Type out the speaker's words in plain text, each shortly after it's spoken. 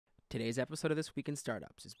Today's episode of This Week in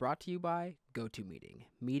Startups is brought to you by GoToMeeting.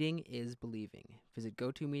 Meeting is believing. Visit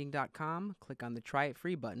GoToMeeting.com, click on the Try It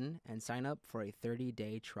Free button, and sign up for a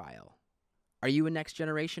 30-day trial. Are you a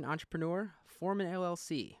next-generation entrepreneur? Form an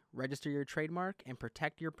LLC, register your trademark, and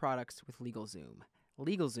protect your products with LegalZoom.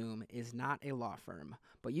 LegalZoom is not a law firm,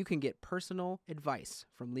 but you can get personal advice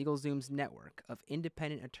from LegalZoom's network of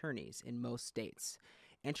independent attorneys in most states.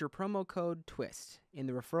 Enter promo code TWIST in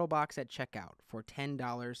the referral box at checkout for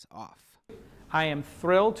 $10 off. I am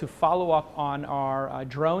thrilled to follow up on our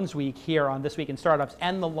Drones Week here on This Week in Startups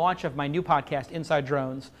and the launch of my new podcast, Inside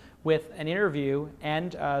Drones, with an interview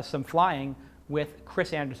and some flying with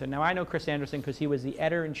Chris Anderson. Now, I know Chris Anderson because he was the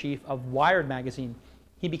editor-in-chief of Wired magazine.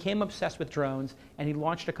 He became obsessed with drones, and he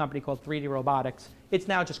launched a company called 3D Robotics. It's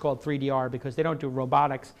now just called 3DR because they don't do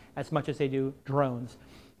robotics as much as they do drones.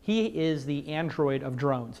 He is the Android of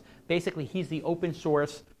drones. Basically, he's the open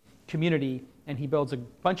source community, and he builds a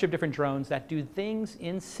bunch of different drones that do things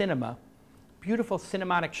in cinema, beautiful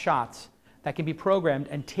cinematic shots that can be programmed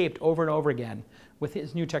and taped over and over again with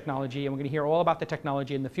his new technology. And we're going to hear all about the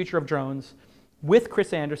technology and the future of drones with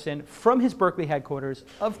Chris Anderson from his Berkeley headquarters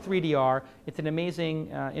of 3DR. It's an amazing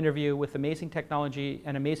interview with amazing technology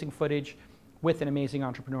and amazing footage with an amazing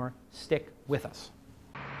entrepreneur. Stick with us.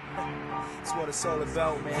 That's what it's all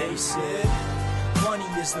about, man. They said money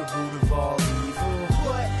is the root of all evil.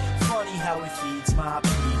 What? Funny how it feeds my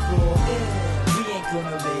people. Yeah. We ain't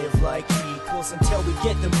gonna live like equals until we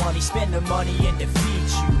get the money, spend the money, and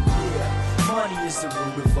defeat you. Yeah. Money is the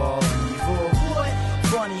root of all evil. What?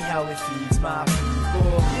 Funny how it feeds my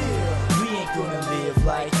people. Yeah. We ain't gonna live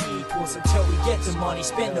like equals until we get the money,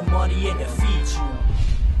 spend the money, and defeat you.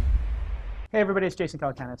 Hey everybody, it's Jason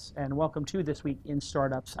Calacanis, and welcome to This Week in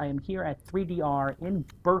Startups. I am here at 3DR in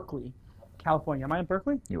Berkeley, California. Am I in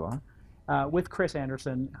Berkeley? You are. With Chris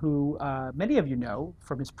Anderson, who many of you know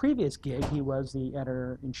from his previous gig. He was the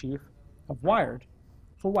editor-in-chief of Wired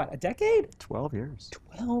for what, a decade? 12 years.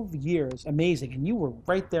 12 years, amazing. And you were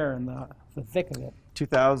right there in the thick of it.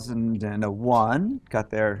 2001, got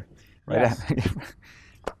there right Yes. after.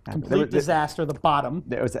 Complete disaster, the bottom.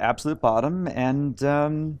 It was the absolute bottom, and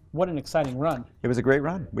What an exciting run. it was a great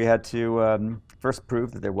run. We had to first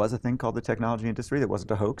prove that there was a thing called the technology industry that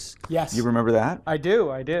wasn't a hoax. Yes. You remember that? I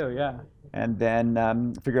do, yeah. And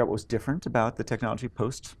then figure out what was different about the technology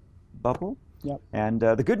post-bubble. Yep. And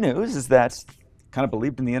the good news is that kind of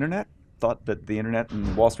believed in the internet, thought that the internet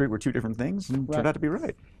and Wall Street were two different things, and Right. turned out to be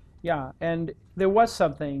right. Yeah, and there was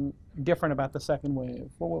something different about the second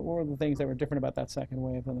wave. What were the things that were different about that second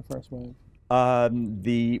wave than the first wave?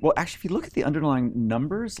 Well, actually, if you look at the underlying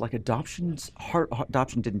numbers, like adoption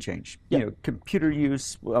didn't change. Yeah. You know, computer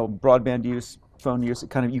use, broadband use, phone use,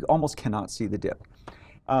 you almost cannot see the dip.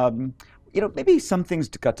 Maybe some things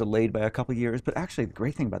got delayed by a couple of years, but actually the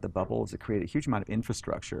great thing about the bubble is it created a huge amount of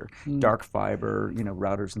infrastructure, dark fiber,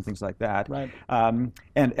 routers and things like that, Right. And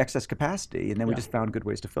excess capacity, and then we just found good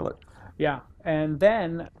ways to fill it. Yeah, and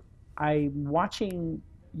then I'm watching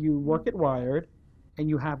you work at Wired, and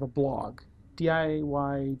you have a blog,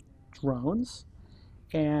 DIY Drones,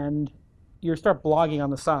 and you start blogging on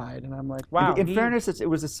the side, and I'm like, wow. In fairness, it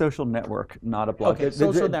was a social network, not a blog. Okay,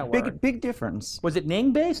 social network. Big difference. Was it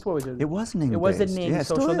name-based? What was it? It was name-based. It was a named Yeah,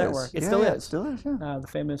 social network. It still is. It still is, yeah. The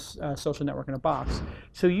famous social network in a box.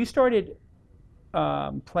 So you started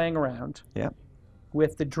playing around Yeah.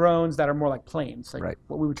 with the drones that are more like planes, like Right.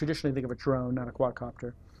 what we would traditionally think of a drone, not a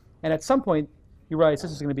quadcopter. And at some point, you realized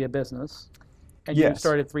this is going to be a business, and you Yes.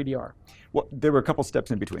 started 3DR. Well, there were a couple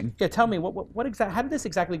steps in between. Yeah, tell me how did this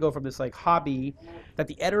exactly go from this like hobby that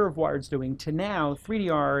the editor of Wired's doing to now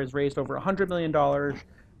 3DR has raised over $100 million.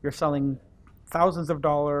 You're selling thousands of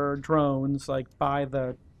dollar drones like by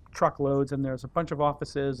the truckloads, and there's a bunch of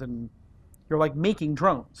offices, and you're like making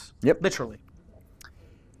drones. Yep. Literally.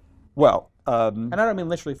 Well, And I don't mean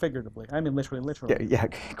literally figuratively. I mean literally. yeah,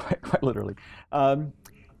 quite literally.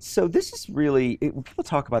 So this is really, when people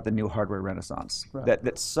talk about the new hardware renaissance, Right.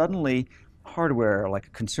 that suddenly hardware,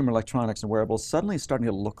 like consumer electronics and wearables, suddenly is starting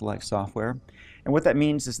to look like software. And what that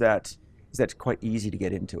means is that it's quite easy to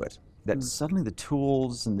get into it. That suddenly the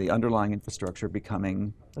tools and the underlying infrastructure are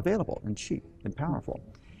becoming available and cheap and powerful.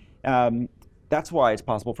 That's why it's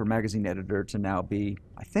possible for a magazine editor to now be,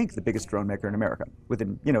 I think, the biggest drone maker in America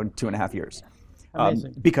within 2.5 years.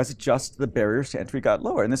 Amazing. Because it just the barriers to entry got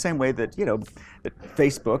lower. In the same way that that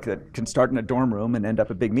Facebook, that can start in a dorm room and end up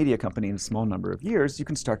a big media company in a small number of years, you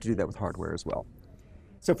can start to do that with hardware as well.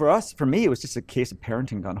 So for me, it was just a case of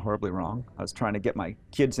parenting gone horribly wrong. I was trying to get my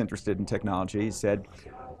kids interested in technology. He said,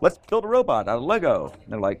 "Let's build a robot out of Lego."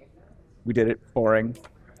 And they're like, "We did it, boring.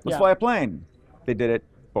 Let's Yeah. fly a plane." They did it,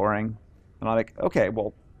 boring. And I'm like, "Okay,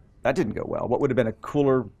 well, That didn't go well. What would have been a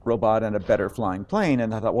cooler robot and a better flying plane?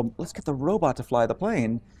 And I thought, well, let's get the robot to fly the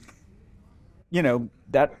plane.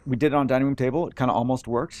 That we did it on a dining room table. It kind of almost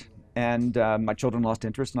worked. And my children lost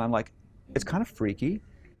interest. And I'm like, it's kind of freaky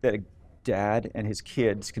that a dad and his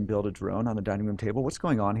kids can build a drone on the dining room table. What's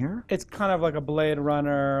going on here? It's kind of like a Blade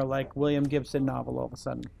Runner, like William Gibson novel all of a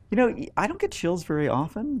sudden. I don't get chills very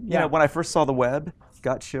often. Yeah. When I first saw the web,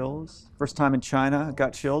 got chills. First time in China,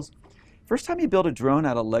 got chills. First time you build a drone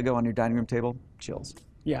out of Lego on your dining room table, chills.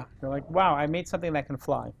 Yeah, you're like, wow, I made something that can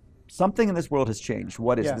fly. Something in this world has changed.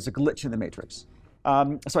 What is it? There's a glitch in the matrix.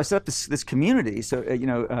 So I set up this community,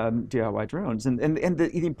 DIY drones, and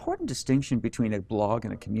the important distinction between a blog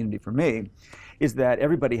and a community for me is that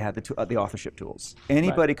everybody had the authorship tools.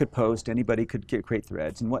 Anybody could post, anybody could create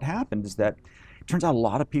threads, and what happened is that it turns out a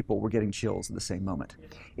lot of people were getting chills at the same moment.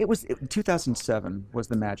 2007 was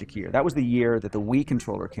the magic year. That was the year that the Wii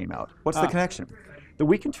controller came out. What's the connection? The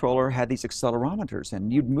Wii controller had these accelerometers,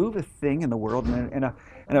 and you'd move a thing in the world, and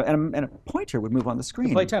a pointer would move on the screen.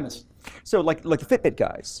 To play tennis. So like the Fitbit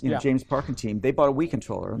guys, James Park and team, they bought a Wii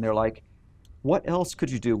controller, and they're like, what else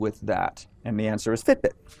could you do with that? And the answer is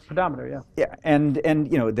Fitbit. Pedometer, yeah. Yeah, and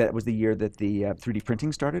that was the year that the 3D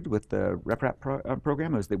printing started with the RepRap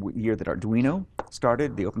program. It was the year that Arduino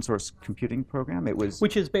started, the open source computing program.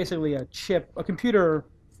 Which is basically a computer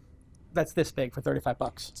that's this big for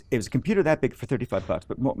 $35. It was a computer that big for $35,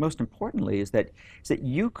 but most importantly is that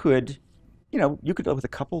you could, with a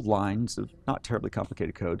couple of lines of not terribly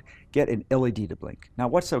complicated code, get an LED to blink. Now,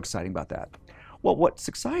 what's so exciting about that? Well, what's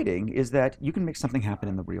exciting is that you can make something happen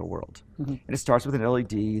in the real world. Mm-hmm. And it starts with an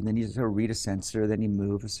LED, and then you sort of read a sensor, then you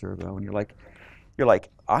move a servo, and you're like,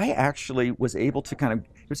 I actually was able to kind of,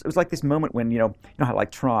 it was like this moment when, you know how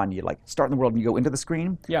like Tron, you like start in the world and you go into the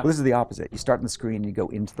screen? Yeah. Well, this is the opposite. You start in the screen and you go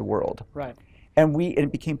into the world. Right. And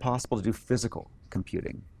it became possible to do physical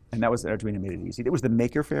computing. And that was, Arduino made it easy. It was the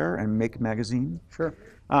Maker Faire and Make Magazine. Sure.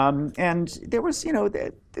 And there was,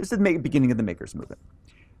 it was the beginning of the Makers movement.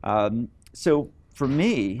 So for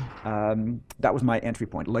me, that was my entry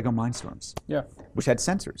point, Lego Mindstorms. Yeah. Which had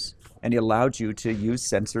sensors. And it allowed you to use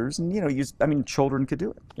sensors and, children could do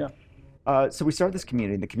it. Yeah. So we started this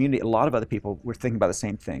community. In the community, a lot of other people were thinking about the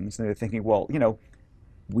same things. And they were thinking, well,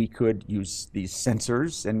 we could use these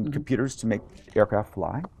sensors and computers to make aircraft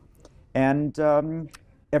fly. And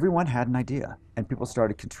everyone had an idea. And people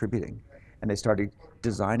started contributing. And they started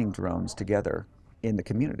designing drones together in the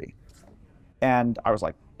community. And I was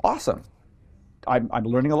like, awesome. I'm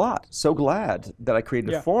learning a lot. So glad that I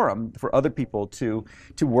created a forum for other people to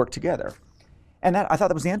work together. And I thought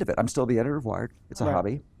that was the end of it. I'm still the editor of Wired. It's a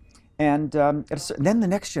hobby. And then the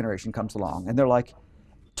next generation comes along, and they're like,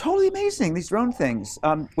 totally amazing, these drone things.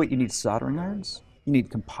 Wait, you need soldering irons? You need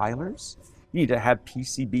compilers? You need to have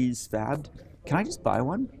PCBs fabbed? Can I just buy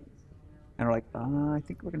one? And we're like, I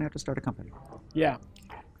think we're going to have to start a company. Yeah.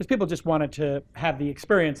 Because people just wanted to have the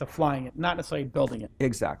experience of flying it, not necessarily building it.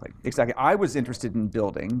 Exactly. I was interested in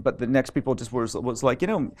building, but the next people just was like,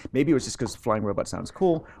 maybe it was just because flying robot sounds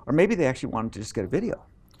cool, or maybe they actually wanted to just get a video.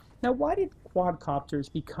 Now, why did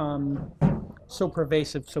quadcopters become so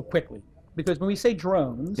pervasive so quickly? Because when we say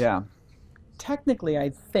drones, technically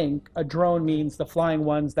I think a drone means the flying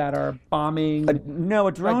ones that are bombing. No,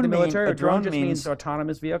 a drone like the military. means, a drone just means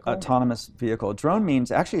autonomous vehicle. Autonomous vehicle. A drone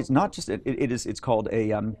means actually it's not just it's called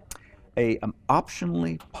a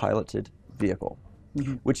optionally piloted vehicle,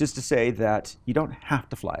 which is to say that you don't have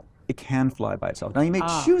to fly it. It can fly by itself. Now you may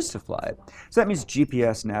choose to fly it. So that means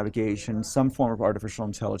GPS navigation, some form of artificial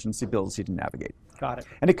intelligence, the ability to navigate. Got it.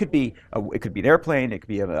 And it could be an airplane, it could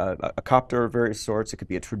be a copter of various sorts, it could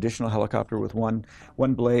be a traditional helicopter with one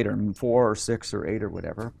blade, or 4 or 6 or 8 or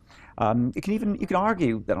whatever. You can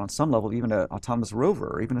argue that on some level even an autonomous rover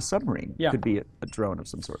or even a submarine could be a drone of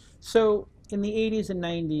some sort. So in the 80s and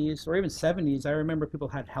 90s or even 70s, I remember people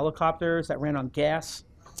had helicopters that ran on gas,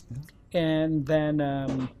 and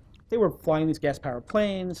then they were flying these gas-powered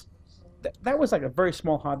planes. That was like a very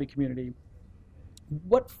small hobby community.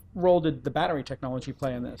 What role did the battery technology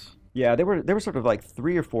play in this? Yeah, there were sort of like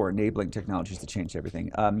 3 or 4 enabling technologies that changed everything.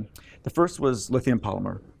 The first was lithium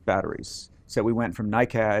polymer batteries. So we went from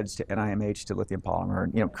NiCads to NIMH to lithium polymer,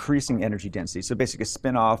 increasing energy density. So basically a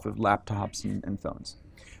spin-off of laptops and phones.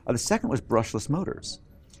 The second was brushless motors.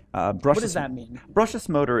 What does that mean? Brushless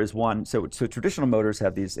motor is one. So traditional motors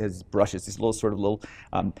have these brushes, these little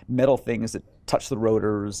metal things that touch the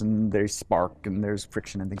rotors, and they spark, and there's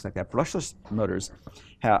friction and things like that. Brushless motors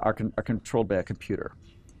are controlled by a computer,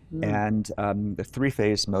 and the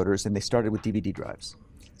 3-phase motors, and they started with DVD drives.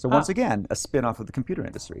 So once again, a spin-off of the computer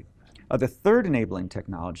industry. The third enabling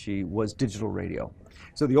technology was digital radio.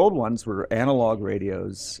 So the old ones were analog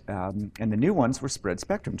radios, and the new ones were spread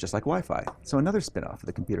spectrum, just like Wi-Fi. So another spin-off of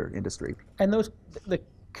the computer industry. And the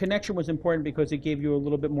connection was important because it gave you a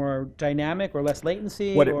little bit more dynamic or less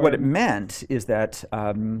latency? What it meant is that,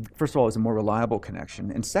 first of all, it was a more reliable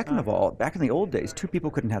connection. And second of all, back in the old days, two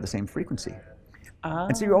people couldn't have the same frequency.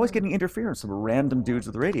 And so you're always getting interference from random dudes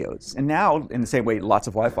with radios. And now, in the same way, lots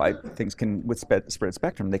of Wi-Fi things can, with spread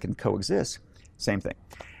spectrum, they can coexist. Same thing.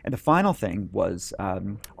 And the final thing was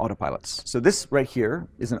autopilots. So this right here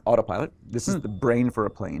is an autopilot. This is the brain for a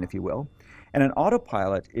plane, if you will. And an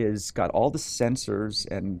autopilot is got all the sensors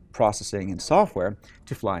and processing and software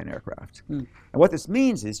to fly an aircraft. And what this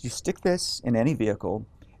means is you stick this in any vehicle,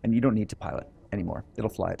 and you don't need to pilot anymore. It'll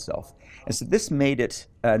fly itself. And so this made it,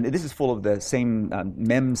 this is full of the same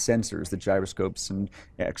MEM sensors, the gyroscopes and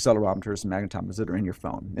accelerometers and magnetometers that are in your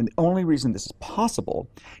phone. And the only reason this is possible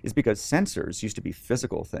is because sensors used to be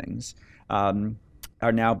physical things,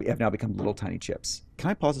 have now become little tiny chips. Can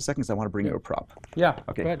I pause a second because I want to bring you a prop? Yeah,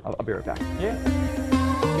 okay, go ahead. I'll be right back. Yeah.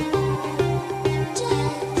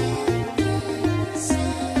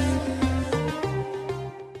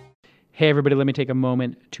 Hey everybody, let me take a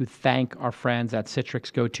moment to thank our friends at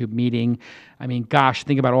Citrix GoToMeeting. I mean, gosh,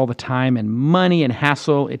 think about all the time and money and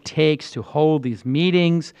hassle it takes to hold these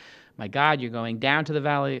meetings. My God, you're going down to the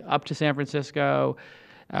valley, up to San Francisco,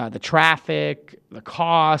 the traffic, the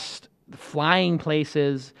cost, the flying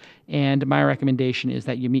places, and my recommendation is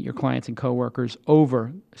that you meet your clients and coworkers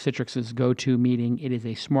over Citrix's GoToMeeting. It is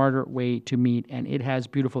a smarter way to meet, and it has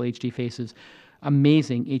beautiful HD faces.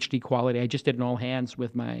 Amazing HD quality. I just did an all hands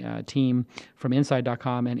with my team from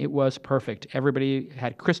inside.com, and it was perfect. Everybody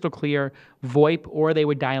had crystal clear VoIP, or they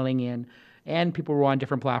were dialing in, and people were on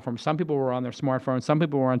different platforms. Some people were on their smartphones, some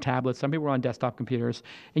people were on tablets, some people were on desktop computers.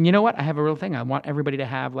 And you know what? I have a real thing. I want everybody to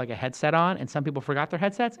have like a headset on, and some people forgot their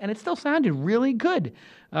headsets, and it still sounded really good.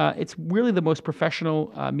 It's really the most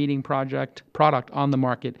professional meeting product on the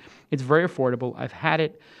market. It's very affordable. I've had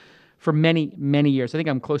it for many, many years. I think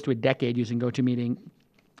I'm close to a decade using GoToMeeting,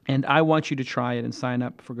 and I want you to try it and sign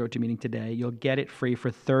up for GoToMeeting today. You'll get it free for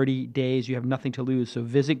 30 days. You have nothing to lose. So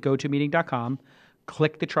visit GoToMeeting.com,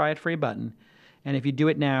 click the Try It Free button, and if you do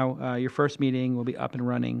it now, your first meeting will be up and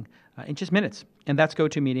running in just minutes. And that's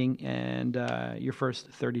GoToMeeting, and your first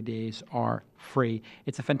 30 days are free.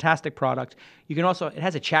 It's a fantastic product. You can also, it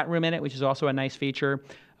has a chat room in it, which is also a nice feature.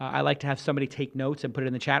 I like to have somebody take notes and put it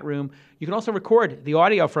in the chat room. You can also record the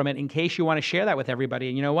audio from it in case you want to share that with everybody.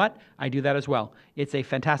 And you know what? I do that as well. It's a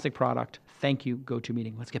fantastic product. Thank you,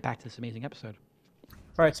 GoToMeeting. Let's get back to this amazing episode.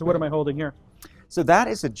 All right, so what am I holding here? So that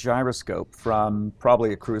is a gyroscope from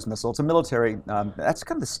probably a cruise missile. It's a military, that's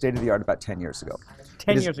kind of the state of the art about 10 years ago.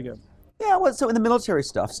 10 years ago. Yeah, well, so in the military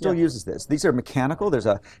stuff still uses this. These are mechanical. There's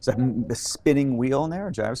a spinning wheel in there,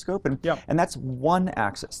 a gyroscope, and that's one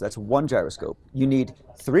axis. That's one gyroscope. You need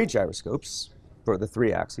 3 gyroscopes for the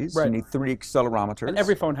 3 axes. Right. You need 3 accelerometers. And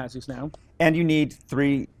every phone has these now. And you need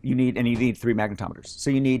 3 magnetometers.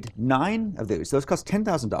 So you need 9 of those. Those cost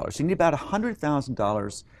 $10,000. You need about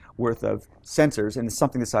 $100,000 worth of sensors and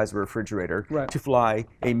something the size of a refrigerator to fly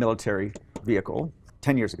a military vehicle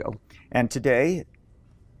 10 years ago. And today,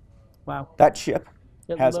 that chip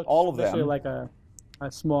has all of them. Like a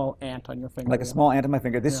small ant on your finger. Like a small ant on my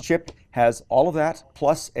finger. This chip has all of that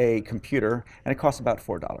plus a computer, and it costs about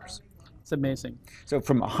 $4. It's amazing. So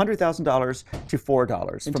from $100,000 to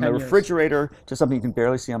 $4, from a years. Refrigerator to something you can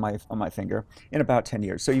barely see on my finger, in about 10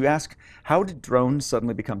 years. So you ask, how did drones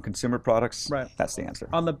suddenly become consumer products? Right. That's the answer.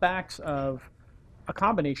 On the backs of a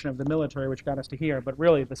combination of the military, which got us to here, but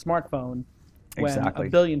really the smartphone. When a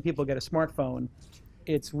billion people get a smartphone,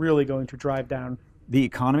 it's really going to drive down. The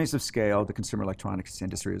economies of scale, the consumer electronics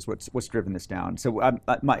industry is what's driven this down. So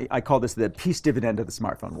I call this the peace dividend of the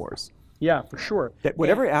smartphone wars. Yeah, for sure. That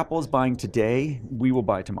whatever Apple is buying today, we will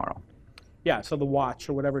buy tomorrow. Yeah, so the watch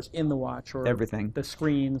or whatever's in the watch or everything, the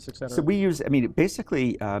screens, etc. So we use, I mean,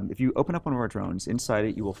 basically, if you open up one of our drones, inside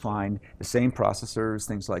it you will find the same processors,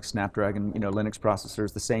 things like Snapdragon, Linux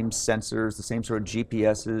processors, the same sensors, the same sort of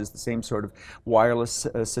GPSs, the same sort of wireless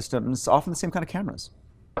systems, often the same kind of cameras.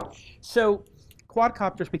 So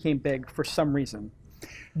quadcopters became big for some reason.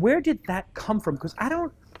 Where did that come from? Because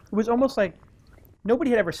it was almost like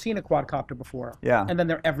nobody had ever seen a quadcopter before. Yeah. And then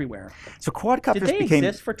they're everywhere. So quadcopters did they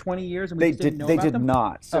exist for 20 years and we just didn't know about them? They did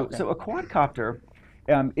not. So a quadcopter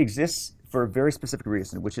exists for a very specific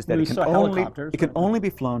reason, which is that it can only be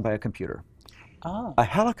flown by a computer. Ah. A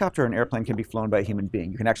helicopter or an airplane can be flown by a human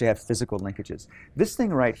being. You can actually have physical linkages. This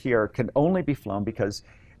thing right here can only be flown because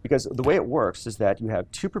the way it works is that you have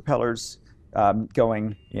 2 propellers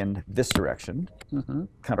going in this direction,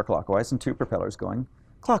 counterclockwise, and 2 propellers going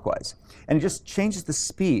clockwise. And it just changes the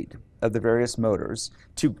speed of the various motors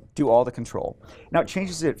to do all the control. Now, it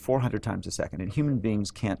changes it 400 times a second, and human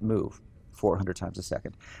beings can't move 400 times a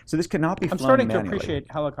second. So this cannot be flown manually. I'm starting to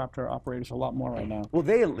appreciate helicopter operators a lot more right now. Well,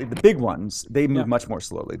 the big ones, they move much more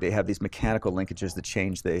slowly. They have these mechanical linkages that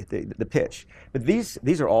change the pitch. But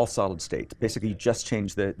these are all solid state. Basically, you just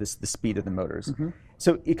change the speed of the motors.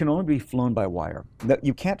 So it can only be flown by wire.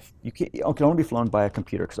 It can only be flown by a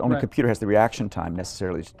computer, because only a computer has the reaction time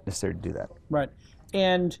necessary to do that. Right.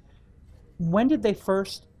 And when did they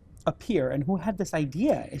first appear, and who had this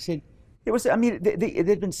idea? It was. I mean,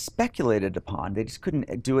 they'd been speculated upon. They just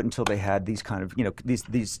couldn't do it until they had these kind of, these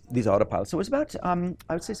autopilots. So it was about, I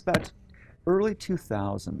would say it's about early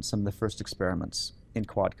 2000. Some of the first experiments in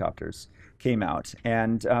quadcopters came out,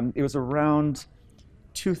 and it was around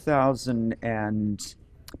 2000 and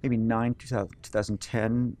maybe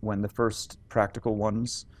 2010 when the first practical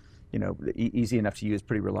ones, easy enough to use,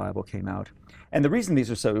 pretty reliable, came out. And the reason these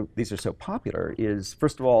are so popular is,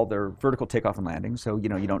 first of all, they're vertical takeoff and landing. So you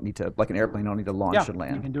don't need to, like an airplane, you don't need to launch and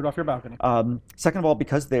land. You can do it off your balcony. Second of all,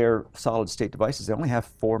 because they're solid state devices, they only have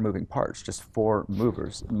 4 moving parts, just 4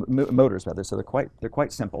 motors rather. So they're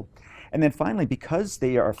quite simple. And then finally, because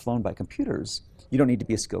they are flown by computers, you don't need to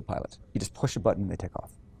be a skilled pilot. You just push a button and they take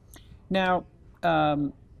off. Now,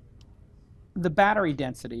 the battery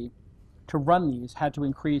density to run these had to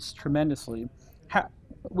increase tremendously.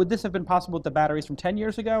 Would this have been possible with the batteries from 10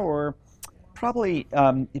 years ago, or? Probably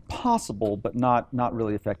possible, but not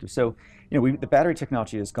really effective. So, the battery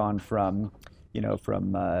technology has gone from,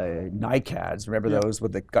 from NiCads, remember those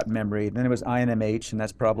with the gut memory. Then it was INMH, and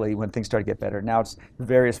that's probably when things started to get better. Now it's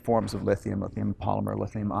various forms of lithium polymer,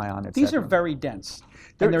 lithium ion, etc. These are very dense,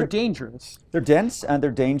 and they're dangerous. They're dense and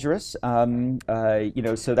they're dangerous.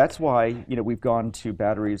 So that's why we've gone to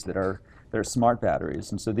batteries that are smart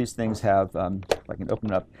batteries, and so these things have. If I can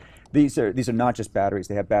open it up. These are not just batteries.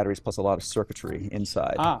 They have batteries plus a lot of circuitry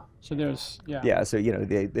inside. So there's Yeah. So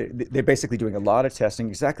they're basically doing a lot of testing,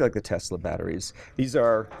 exactly like the Tesla batteries. These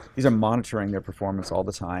are monitoring their performance all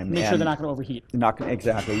the time. Make sure they're not going to overheat.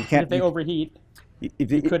 Exactly. You can't. If they overheat,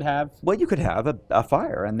 you could have. Well, you could have a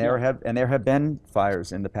fire, and there have been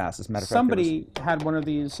fires in the past. As a matter of fact, somebody had one of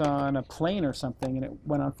these on a plane or something, and it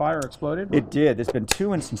went on fire, exploded. It did. There's been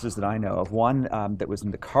 2 instances that I know of. One that was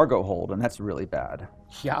in the cargo hold, and that's really bad.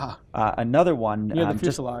 Yeah. Another one near the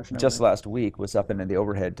fuselage. Just last week was up in the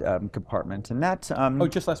overhead compartment, and that.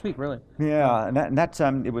 Just last week, really? Yeah, and that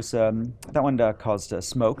that one caused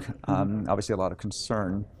smoke. Obviously, a lot of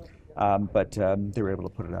concern. But they were able to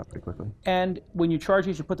put it out pretty quickly. And when you charge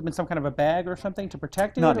these, you put them in some kind of a bag or something to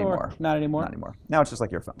protect it? Not anymore. Not anymore? Not anymore. Now it's just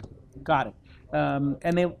like your phone. Got it.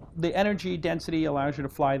 And the energy density allows you to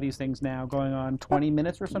fly these things now going on 20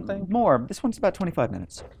 minutes or something? More. This one's about 25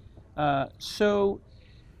 minutes. So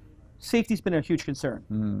safety's been a huge concern.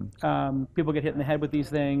 People get hit in the head with these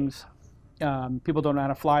things. People don't know how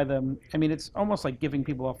to fly them. I mean, it's almost like giving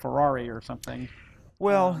people a Ferrari or something.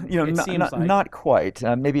 Well, not quite.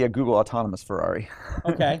 Maybe a Google autonomous Ferrari.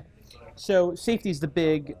 Okay. So safety is the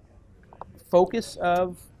big focus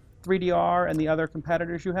of 3DR and the other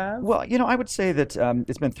competitors you have? Well, I would say that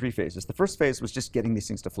it's been 3 phases. The first phase was just getting these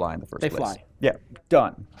things to fly in the first place. They fly. Yeah,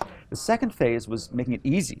 done. The second phase was making it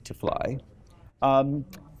easy to fly.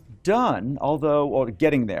 Done, or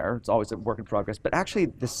getting there. It's always a work in progress. But actually,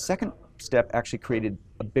 the second step actually created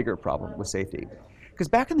a bigger problem with safety. Because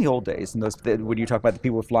back in the old days, when you talk about the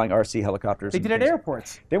people flying RC helicopters, they did it at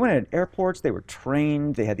airports. They went at airports. They were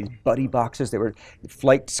trained. They had these buddy boxes. They were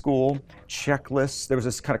flight school checklists. There was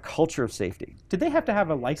this kind of culture of safety. Did they have to have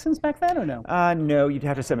a license back then, or no? No, you'd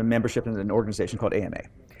have to have a membership in an organization called AMA.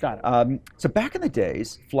 Got it. So back in the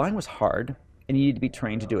days, flying was hard, and you needed to be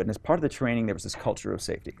trained to do it. And as part of the training, there was this culture of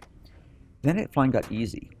safety. Then flying got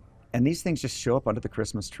easy. And these things just show up under the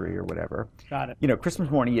Christmas tree or whatever. Got it. Christmas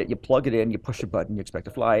morning, you plug it in, you push a button, you expect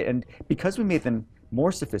to fly. And because we made them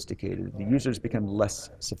more sophisticated, the users become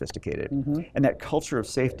less sophisticated. And that culture of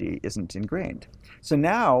safety isn't ingrained. So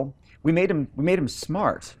now we made them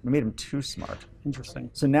smart. We made them too smart. Interesting.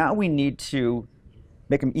 So now we need to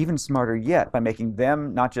make them even smarter yet by making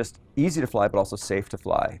them not just easy to fly, but also safe to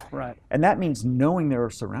fly. Right. And that means knowing their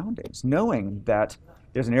surroundings, knowing that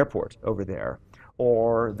there's an airport over there,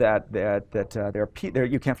 or that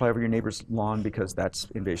you can't fly over your neighbor's lawn because that's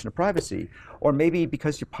invasion of privacy, or maybe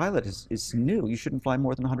because your pilot is new, you shouldn't fly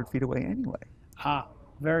more than 100 feet away anyway.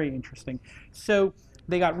 Very interesting. So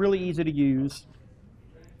they got really easy to use,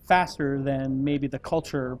 faster than maybe the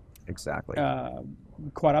culture exactly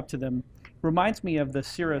caught up to them. Reminds me of the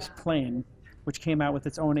Cirrus plane. which came out with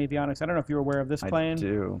its own avionics. I don't know if you're aware of this plane. I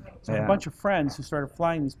do. So I have a bunch of friends who started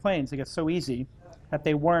flying these planes. They get so easy that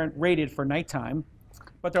they weren't rated for nighttime.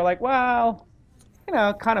 But they're like, well,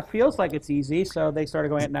 it kind of feels like it's easy, so they started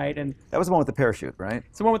going at night. And that was the one with the parachute, right?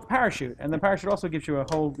 it's the one with the parachute, and the parachute also gives you a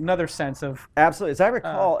whole another sense of. Absolutely, as I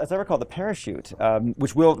recall, the parachute,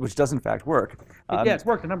 which does in fact work. It's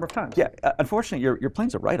worked a number of times. Yeah, unfortunately, your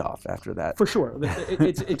plane's a write-off after that. For sure,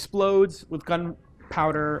 it explodes with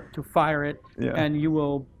gunpowder to fire it, and you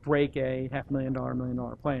will break a $500,000, $1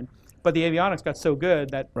 million plane. But the avionics got so good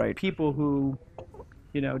that people who,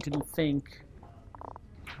 didn't think.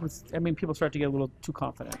 People start to get a little too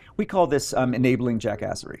confident. We call this enabling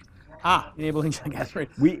jackassery. Enabling jackassery.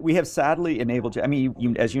 We have sadly enabled.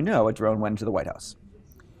 As you know, a drone went into the White House.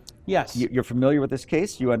 Yes. You're familiar with this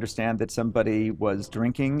case. You understand that somebody was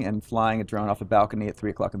drinking and flying a drone off a balcony at 3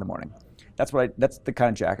 o'clock in the morning. That's the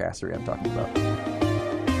kind of jackassery I'm talking about.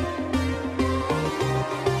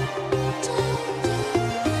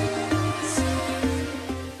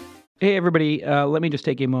 Hey everybody, let me just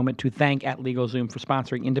take a moment to thank @LegalZoom for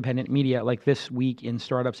sponsoring independent media like This Week in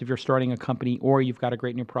Startups. If you're starting a company or you've got a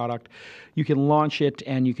great new product, you can launch it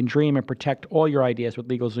and you can dream and protect all your ideas with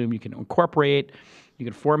LegalZoom. You can incorporate, you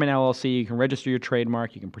can form an LLC, you can register your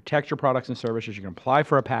trademark, you can protect your products and services, you can apply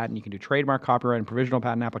for a patent, you can do trademark, copyright, and provisional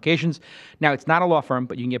patent applications. Now, it's not a law firm,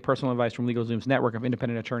 but you can get personal advice from LegalZoom's network of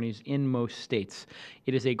independent attorneys in most states.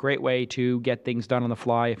 It is a great way to get things done on the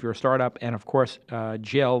fly if you're a startup. And of course,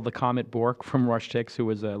 Jill, the Comet Bork from RushTix, who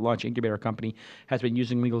is a launch incubator company, has been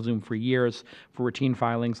using LegalZoom for years for routine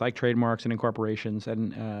filings like trademarks and incorporations.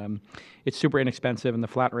 And it's super inexpensive, and the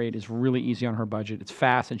flat rate is really easy on her budget. It's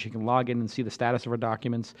fast, and she can log in and see the status of her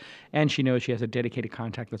documents. And she knows she has a dedicated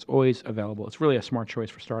contact that's always available. It's really a smart choice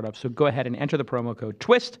for startups. So go ahead and enter the promo code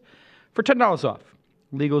TWIST for $10 off.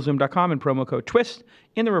 LegalZoom.com and promo code TWIST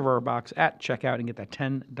in the revert box at checkout and get that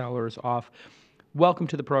 $10 off. Welcome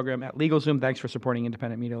to the program @LegalZoom. Thanks for supporting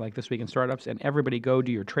independent media like This Week in Startups. And everybody go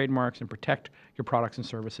do your trademarks and protect your products and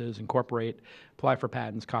services, incorporate, apply for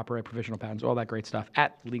patents, copyright, provisional patents, all that great stuff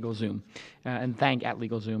 @LegalZoom. And thank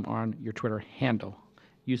 @LegalZoom on your Twitter handle.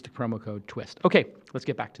 Use the promo code TWIST. Okay, let's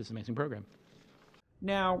get back to this amazing program.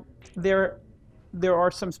 Now, there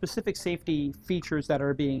are some specific safety features that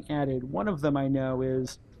are being added. One of them I know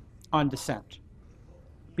is on descent.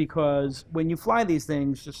 Because when you fly these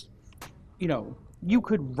things, just, you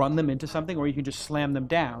could run them into something or you can just slam them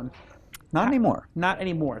down. Not anymore. Not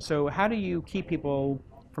anymore. So how do you keep people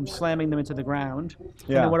from slamming them into the ground? Yeah.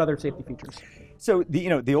 And then what other safety features? So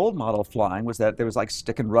the old model of flying was that there was like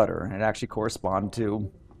stick and rudder, and it actually corresponded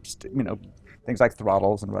to things like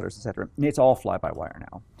throttles and rudders, etc. And it's all fly-by-wire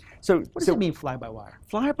now. So what does it mean, fly-by-wire?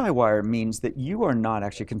 Fly-by-wire means that you are not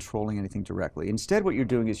actually controlling anything directly. Instead, what you're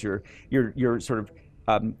doing is you're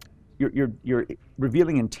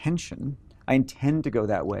revealing intention. I intend to go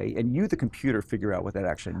that way, and you, the computer, figure out what that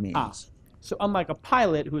actually means. So unlike a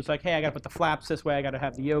pilot who's like, hey, I got to put the flaps this way, I got to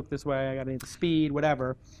have the yoke this way, I got to need the speed,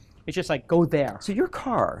 whatever. It's just like, go there. So your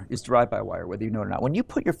car is drive-by-wire, whether you know it or not. When you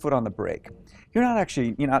put your foot on the brake, you're not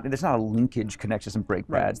actually, there's not a linkage connected to some brake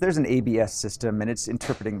pads. There's an ABS system, and it's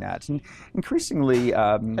interpreting that. And increasingly...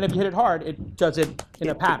 and if you hit it hard, it does it in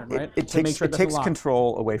a pattern, right? It takes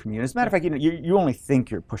control away from you. And as a matter of fact, you only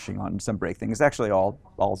think you're pushing on some brake thing. It's actually all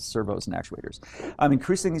servos and actuators.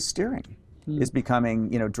 Increasingly, steering is becoming,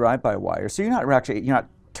 drive-by-wire. So you're not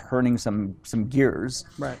turning some gears.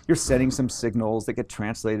 Right. You're setting some signals that get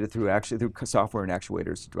translated through software and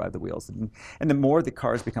actuators to drive the wheels. And the more the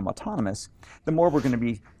cars become autonomous, the more we're going to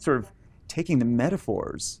be sort of taking the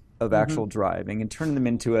metaphors of actual driving and turning them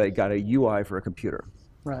into a UI for a computer.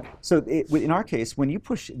 Right. So in our case, when you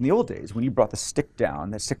push, in the old days, when you brought the stick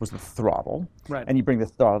down, that stick was the throttle. Right. And you bring the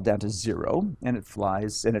throttle down to 0, and it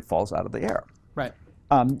flies and it falls out of the air. Right.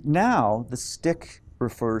 Now the stick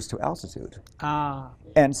refers to altitude. Ah.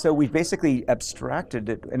 And so we basically abstracted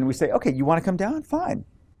it, and we say, okay, you want to come down? Fine.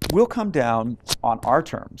 We'll come down on our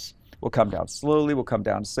terms. We'll come down slowly, we'll come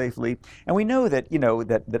down safely. And we know that,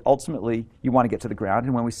 that ultimately you want to get to the ground,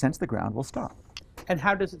 and when we sense the ground, we'll stop. And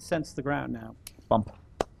how does it sense the ground now? Bump.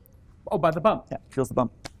 Oh, by the bump? Yeah, it feels the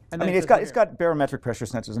bump. And it's got barometric pressure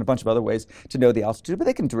sensors and a bunch of other ways to know the altitude, but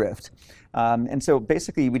they can drift. And so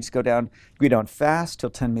basically we just go down fast till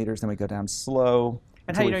 10 meters, then we go down slow.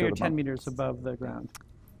 And how do you know you're 10 meters above the ground?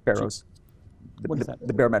 Baros. What is that?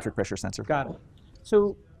 The barometric pressure sensor. Got it.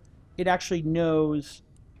 So it actually knows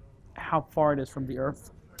how far it is from the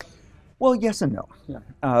Earth? Well, yes and no.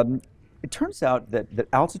 Yeah. It turns out that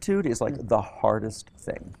altitude is like the hardest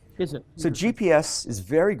thing. Is it? So GPS is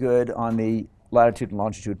very good on the latitude and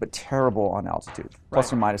longitude, but terrible on altitude,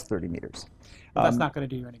 plus or minus 30 meters. But that's not going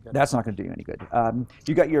to do you any good. That's not going to do you any good.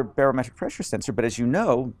 You got your barometric pressure sensor, but as you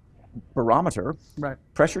know, barometer,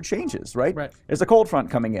 pressure changes, right? There's a cold front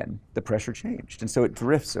coming in, the pressure changed, and so it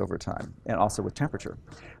drifts over time, and also with temperature.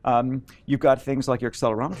 You've got things like your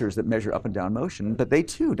accelerometers that measure up and down motion, but they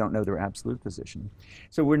too don't know their absolute position.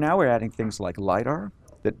 So we're adding things like LiDAR,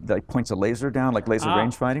 that points a laser down, like laser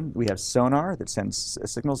range finding. We have sonar that sends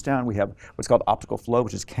signals down. We have what's called optical flow,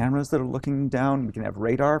 which is cameras that are looking down. We can have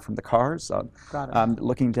radar from the cars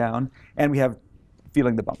looking down, and we have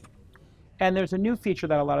feeling the bump. And there's a new feature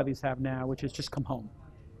that a lot of these have now, which is just come home.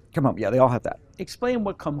 Come home, yeah, they all have that. Explain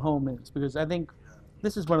what come home is, because I think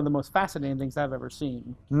this is one of the most fascinating things I've ever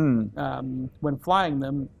seen. When flying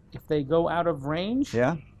them, if they go out of range.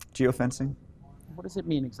 Yeah, geofencing. What does it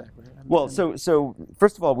mean exactly? Well, so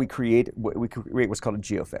first of all, we create what's called a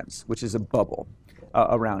geofence, which is a bubble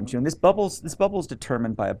around you. And this bubble is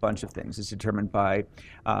determined by a bunch of things. It's determined by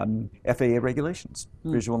FAA regulations,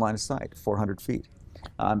 visual line of sight, 400 feet.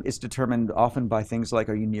 It's determined often by things like,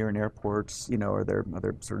 are you near an airport? You know, are there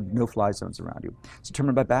sort of no-fly zones around you? It's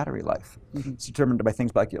determined by battery life. It's determined by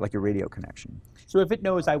things like your radio connection. So if it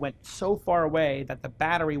knows I went so far away that the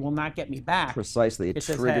battery will not get me back, precisely, it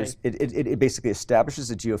triggers. Says, hey. It basically establishes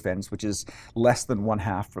a geofence, which is less than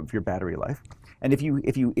 1/2 of your battery life. And if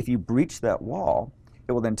you breach that wall,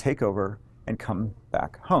 it will then take over and come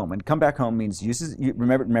back home. And come back home means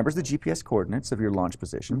remembers the GPS coordinates of your launch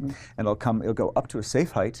position, and it'll go up to a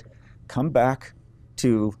safe height, come back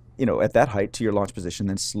to, at that height to your launch position,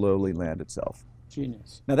 then slowly land itself.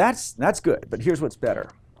 Genius. Now that's good, but here's what's better.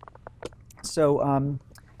 So,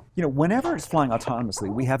 whenever it's flying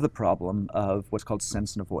autonomously, we have the problem of what's called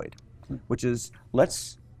sense and avoid, which is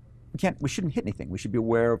we shouldn't hit anything. We should be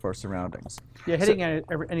aware of our surroundings. Yeah, hitting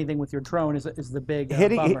anything with your drone is the big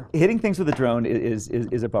bummer. Hitting things with a drone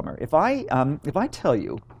is a bummer. If I tell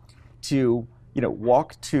you to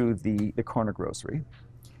walk to the corner grocery,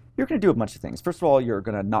 you're going to do a bunch of things. First of all, you're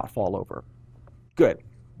going to not fall over. Good.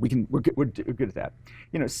 We're good at that.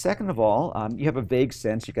 Second of all, you have a vague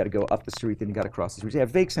sense. You got to go up the street, then you got to cross the street. You have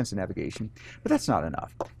a vague sense of navigation, but that's not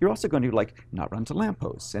enough. You're also going to not run into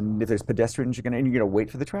lampposts, and if there's pedestrians, you're going to wait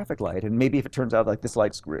for the traffic light, and maybe if it turns out like this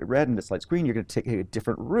light's red and this light's green, you're going to take a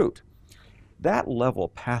different route. That level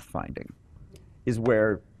of pathfinding is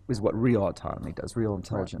what real autonomy does, real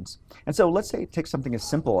intelligence. And so let's say take something as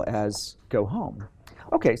simple as go home.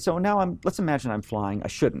 Okay, so now let's imagine I'm flying. I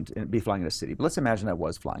shouldn't be flying in a city, but let's imagine I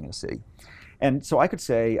was flying in a city. And so I could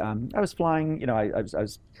say I was flying, I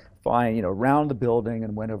was flying, around the building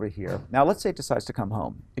and went over here. Now let's say it decides to come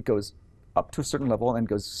home. It goes up to a certain level and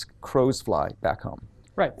goes crows fly back home.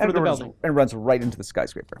 Right, through the building. And runs right into the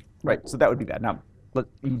skyscraper. Right, so that would be bad. Now,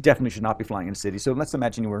 you definitely should not be flying in a city. So let's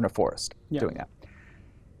imagine you were in a forest doing that.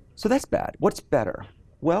 So that's bad. What's better?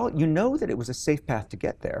 Well, you know that it was a safe path to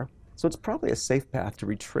get there. So it's probably a safe path to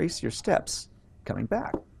retrace your steps coming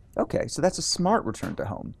back. Okay, so that's a smart return to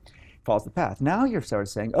home. Follows the path. Now you're sort of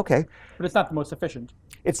saying, okay. But it's not the most efficient.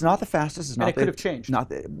 It's not the fastest. It could have changed.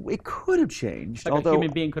 It could have changed. Like a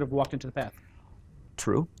human being could have walked into the path.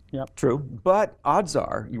 True. Yep. True. But odds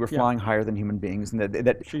are you were flying higher than human beings, and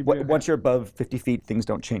once you're above 50 feet, things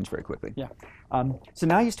don't change very quickly. Yeah. So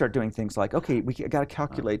now you start doing things like, okay, we got to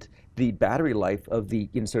calculate the battery life of the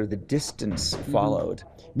sort of the distance followed.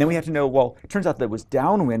 And then we have to know, well, it turns out that it was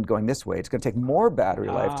downwind going this way. It's going to take more battery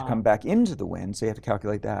life to come back into the wind, so you have to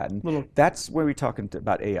calculate that. And that's where we're talking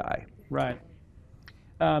about AI. Right.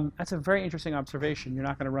 That's a very interesting observation. You're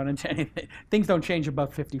not going to run into anything. Things don't change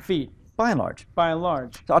above 50 feet. By and large. By and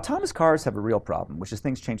large. So autonomous cars have a real problem, which is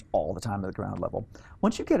things change all the time at the ground level.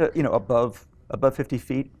 Once you get above 50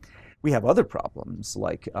 feet, we have other problems,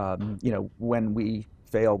 like when we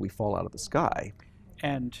fail, we fall out of the sky.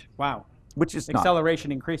 And wow. Which is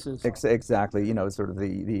acceleration increases. Exactly. Sort of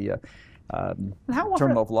the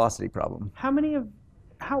terminal velocity problem.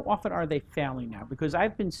 How often are they failing now? Because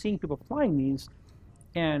I've been seeing people flying these,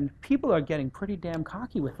 and people are getting pretty damn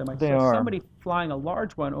cocky with them. I saw somebody flying a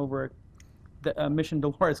large one over the Mission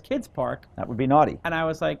Dolores Kids Park. That would be naughty. And I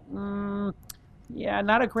was like, yeah,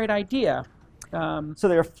 not a great idea. So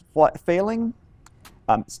they're failing,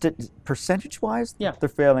 percentage-wise, they're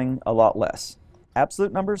failing a lot less.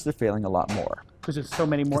 Absolute numbers, they're failing a lot more. Because there's so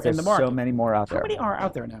many more in the market. So many more out there. How many are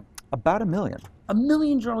out there now? About 1 million. 1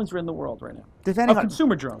 million drones are in the world right now. Depending on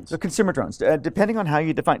consumer drones. The consumer drones, depending on how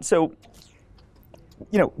you define. So,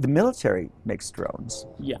 the military makes drones,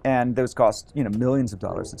 and those cost millions of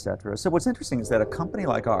dollars, etc. So what's interesting is that a company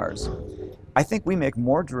like ours, I think we make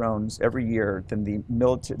more drones every year than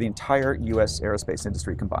the entire U.S. aerospace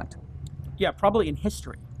industry combined. Yeah, probably in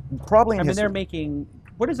history. probably in I mean, history. they're making,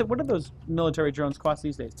 what is it? What do those military drones cost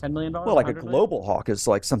these days? $10 million? Well, like a $100 million? Global Hawk is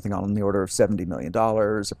like something on the order of $70 million.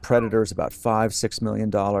 A Predator is about $5-6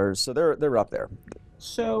 million. So they're up there.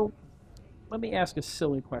 So let me ask a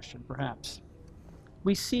silly question, perhaps.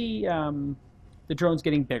 We see the drones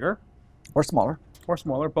getting bigger Or smaller. or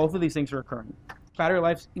smaller. Both of these things are occurring. Battery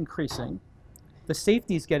life's increasing. The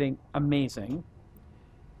safety's getting amazing.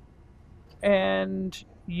 And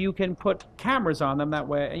you can put cameras on them that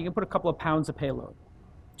way, and you can put a couple of pounds of payload.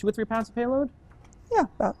 2 or 3 pounds of payload? Yeah.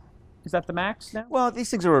 Is that the max now? Well, these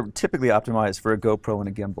things are typically optimized for a GoPro and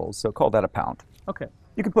a gimbal, so call that a pound. Okay.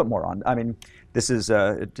 You can put more on. I mean, this is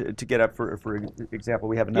to get up for example.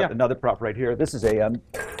 We have another prop right here. This is a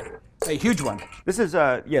huge one. This is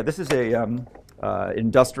a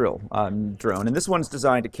industrial drone, and this one's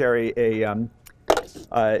designed to carry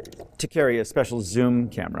a special zoom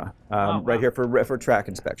camera right here for track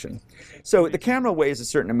inspection. So the camera weighs a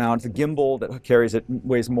certain amount. The gimbal that carries it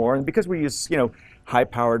weighs more, and because we use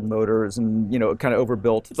high-powered motors and kind of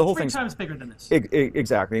overbuilt, the whole thing's 3 times bigger than this.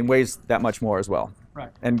 Exactly, and weighs that much more as well. Right.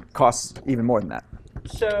 And costs even more than that.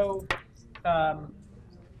 So, are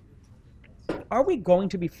we going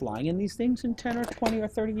to be flying in these things in 10 or 20 or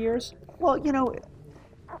 30 years? Well,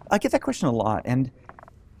 I get that question a lot, and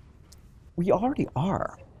we already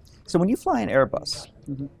are. So when you fly an Airbus,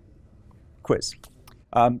 quiz,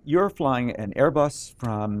 you're flying an Airbus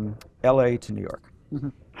from LA to New York.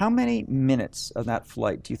 How many minutes of that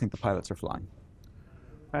flight do you think the pilots are flying?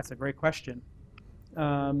 That's a great question.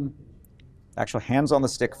 Actual hands on the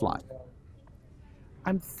stick flying.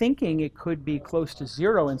 I'm thinking it could be close to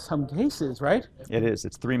 0 in some cases, right? It is.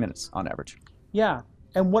 It's 3 minutes on average. Yeah.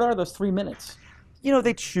 And what are those 3 minutes?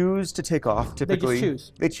 They choose to take off typically. They just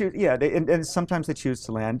choose. They choose, yeah, and sometimes they choose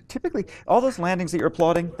to land. Typically, all those landings that you're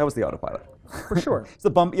applauding, that was the autopilot. For sure. It's the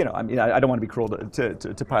bump, I mean, I don't want to be cruel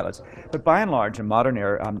to pilots, but by and large, a modern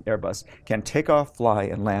Airbus can take off, fly,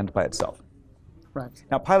 and land by itself. Right.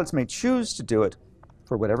 Now, pilots may choose to do it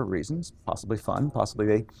for whatever reasons, possibly fun, possibly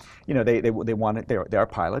they want it. They are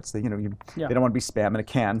pilots. They don't want to be spam in a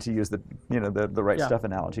can, to use the right stuff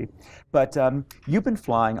analogy. But you've been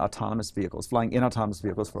flying in autonomous vehicles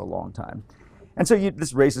for a long time, and so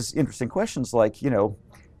this raises interesting questions like what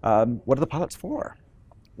are the pilots for?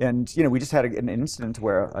 And we just had an incident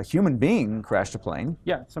where a human being crashed a plane.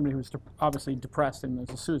 Yeah, somebody who's obviously depressed and there's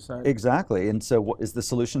a suicide. Exactly. And so, what is the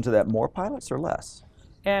solution to that? More pilots or less?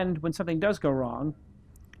 And when something does go wrong,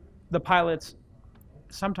 the pilots,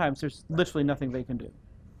 sometimes there's literally nothing they can do.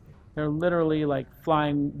 They're literally like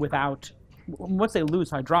flying without, once they lose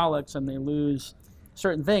hydraulics and they lose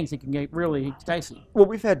certain things, it can get really dicey. Well,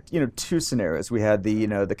 we've had 2 scenarios. We had the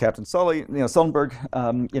the Captain Sullenberg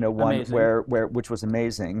one Amazing. which was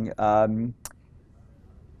amazing. Landed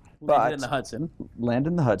in the Hudson. Land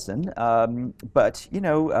in the Hudson. But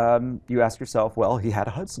you ask yourself, well, he had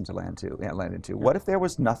a Hudson to land into. What if there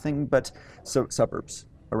was nothing but suburbs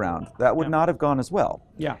around? That would not have gone as well.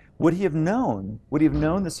 Yeah. Would he have known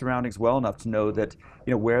the surroundings well enough to know that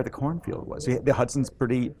where the cornfield was? The Hudson's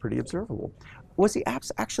pretty observable. Was he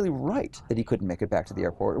actually right that he couldn't make it back to the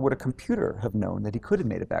airport, or would a computer have known that he could have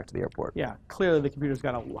made it back to the airport? Yeah, clearly the computer's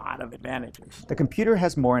got a lot of advantages. The computer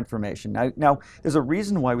has more information. Now there's a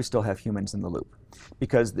reason why we still have humans in the loop,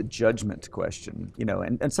 because the judgment question,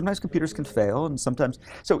 and sometimes computers can fail, and sometimes,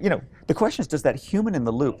 so, the question is, does that human in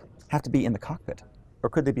the loop have to be in the cockpit, or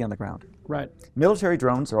could they be on the ground? Right. Military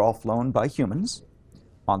drones are all flown by humans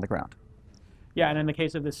on the ground. Yeah, and in the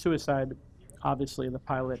case of this suicide, obviously the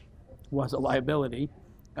pilot was a liability,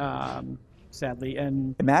 sadly.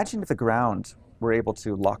 And imagine if the ground were able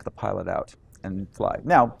to lock the pilot out and fly.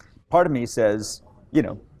 Now, part of me says,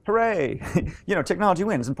 hooray, technology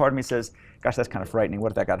wins, and part of me says, gosh, that's kind of frightening.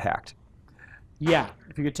 What if that got hacked? Yeah,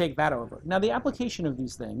 if you could take that over. Now, the application of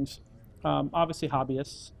these things, obviously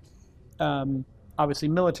hobbyists, obviously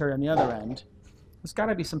military on the other end. There's got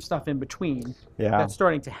to be some stuff in between that's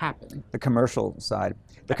starting to happen. The commercial side.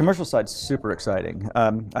 The commercial side's super exciting.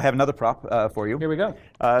 I have another prop for you. Here we go.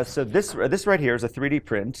 So this right here is a 3D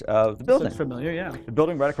print of the building. Looks familiar, yeah. The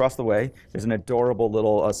building right across the way. There's an adorable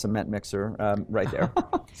little cement mixer right there.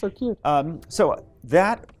 So cute. So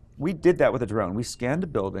we did that with a drone. We scanned a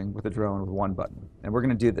building with a drone with one button, and we're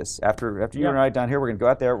going to do this after you and I down here. We're going to go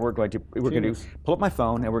out there. We're going to pull up my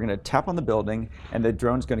phone, and we're going to tap on the building, and the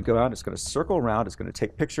drone's going to go out. It's going to circle around. It's going to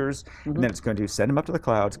take pictures, and then it's going to send them up to the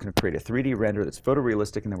cloud. It's going to create a 3D render that's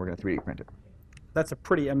photorealistic, and then we're going to 3D print it. That's a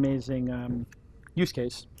pretty amazing use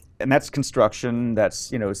case. And that's construction.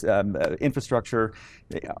 That's infrastructure,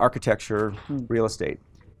 architecture, real estate.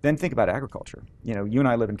 Then think about agriculture. You know, you and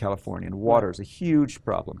I live in California, and water is a huge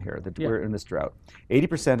problem here. We're in this drought.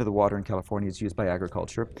 80% of the water in California is used by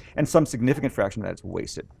agriculture, and some significant fraction of that is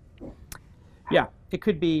wasted. Yeah, it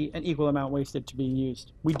could be an equal amount wasted to being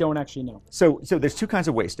used. We don't actually know. So there's two kinds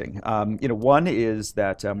of wasting. You know, one is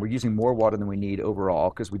that we're using more water than we need overall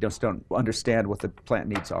because we just don't understand what the plant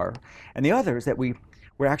needs are, and the other is that we're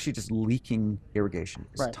actually just leaking irrigation.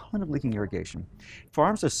 There's a ton of leaking irrigation.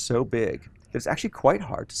 Farms are so big that it's actually quite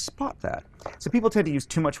hard to spot that. So people tend to use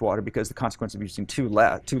too much water because the consequence of using too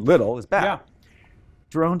little is bad. Yeah.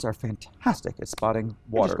 Drones are fantastic at spotting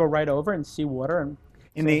water. You just go right over and see water and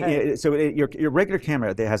your regular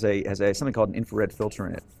camera has something called an infrared filter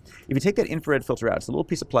in it. If you take that infrared filter out, it's a little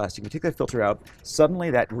piece of plastic. If you take that filter out,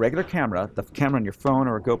 suddenly that regular camera, the camera on your phone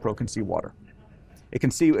or a GoPro, can see water. It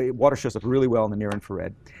can see water shows up really well in the near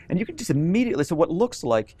infrared. And you can just immediately, so what looks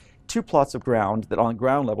like two plots of ground that on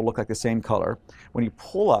ground level look like the same color, when you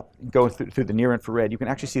pull up and go through the near infrared, you can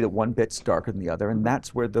actually see that one bit's darker than the other, and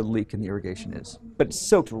that's where the leak in the irrigation is. But it's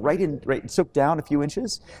soaked soaked down a few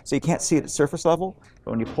inches, so you can't see it at surface level,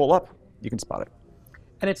 but when you pull up, you can spot it.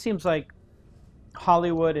 And it seems like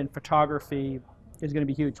Hollywood and photography is going to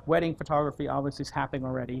be huge. Wedding photography obviously is happening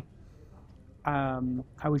already.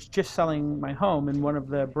 I was just selling my home, and one of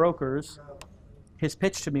the brokers, his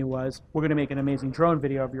pitch to me was, we're going to make an amazing drone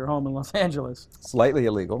video of your home in Los Angeles. Slightly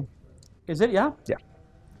illegal. Is it? Yeah? Yeah.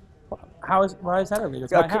 Why is that illegal?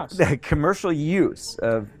 It's my house. The commercial use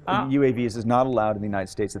of UAVs is not allowed in the United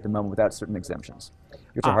States at the moment without certain exemptions,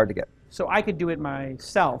 which are hard to get. So I could do it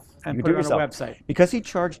myself and put it on a website. Because he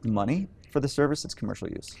charged money for the service, it's commercial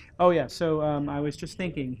use. Oh, yeah. So I was just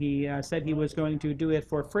thinking, he said he was going to do it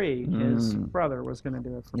for free. His brother was going to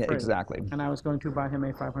do it for free. Yeah, exactly. And I was going to buy him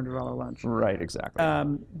a $500 lunch. Right, exactly.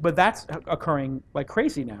 But that's occurring like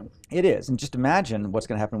crazy now. It is. And just imagine what's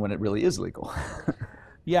going to happen when it really is legal.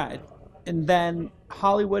 Yeah. And then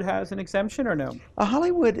Hollywood has an exemption or no?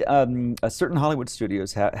 Certain Hollywood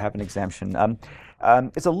studios have an exemption.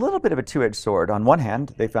 It's a little bit of a two-edged sword. On one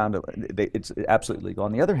hand, they found it's absolutely legal.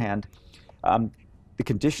 On the other hand, the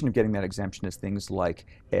condition of getting that exemption is things like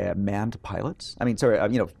manned pilots.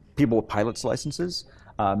 People with pilots' licenses,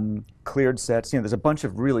 cleared sets. There's a bunch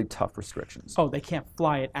of really tough restrictions. Oh, they can't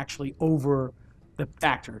fly it actually over the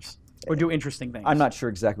actors or do interesting things. I'm not sure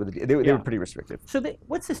exactly what they were pretty restrictive. So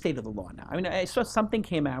what's the state of the law now? I mean, I saw something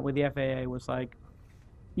came out where the FAA was like,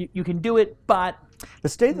 you can do it, but the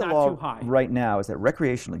state of the law too high. Right now is that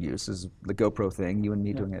recreational use, is the GoPro thing, you and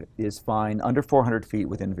me doing it, is fine under 400 feet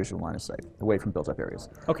within visual line of sight, away from built-up areas.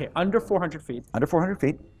 Okay, under 400 feet. Under 400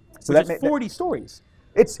 feet. So which is 40 stories.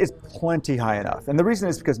 It's plenty high enough, and the reason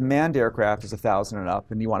is because manned aircraft is 1,000 and up,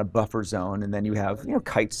 and you want a buffer zone, and then you have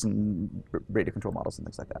kites and radio control models and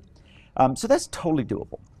things like that. So that's totally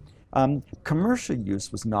doable. Commercial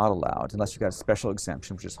use was not allowed unless you got a special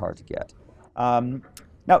exemption, which is hard to get.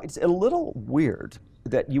 Now, it's a little weird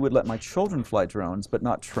that you would let my children fly drones, but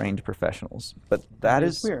not trained professionals. But that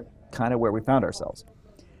is kind of where we found ourselves.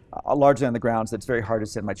 Largely on the grounds that it's very hard to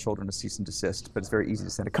send my children a cease and desist, but it's very easy to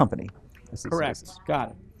send a company a cease Correct. and desist.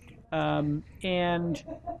 Got it.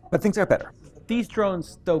 But things are better. These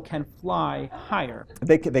drones, though, can fly higher.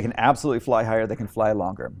 They can absolutely fly higher. They can fly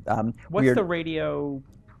longer. What's the radio?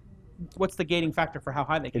 What's the gating factor for how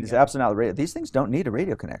high they can It is go? absolutely not the radio. These things don't need a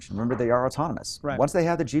radio connection. Remember, they are autonomous. Right. Once they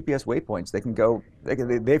have the GPS waypoints, they can go.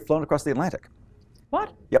 They've flown across the Atlantic.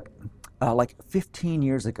 What? Yep. Like 15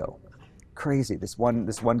 years ago. Crazy. This one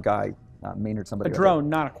guy, Maynard somebody. A drone,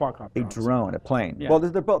 not a quadcopter. A drone, a plane. Yeah. Well,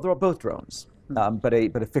 they're both drones, but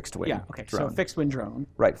a fixed wing. Yeah. Okay. Drone. So a fixed wing drone.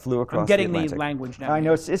 Right. Flew across. I'm getting the Atlantic. language now. I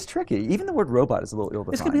know it's tricky. Even the word robot is a little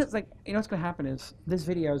ill-defined. It's gonna be like, what's gonna happen is this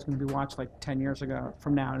video is gonna be watched like 10 years ago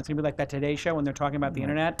from now, and it's gonna be like that Today Show when they're talking about the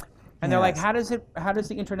internet, and they're like, how does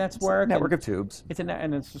the internet work? Network of tubes.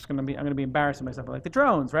 And it's just gonna be, I'm gonna be embarrassing myself. But like the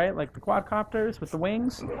drones, right? Like the quadcopters with the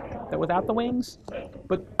wings, that without the wings.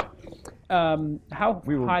 But how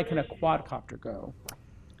high can a quadcopter go?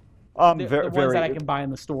 The ones that I can buy in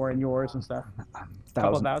the store and yours and stuff.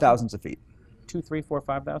 Thousands of feet. 2, 3, 4,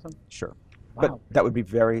 5,000. Sure. Wow. But that would be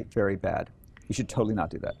very, very bad. You should totally not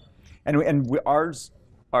do that.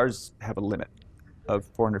 Ours have a limit of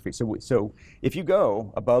 400 feet. So if you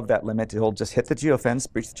go above that limit, it'll just hit the geofence,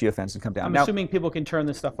 breach the geofence, and come down. I'm assuming people can turn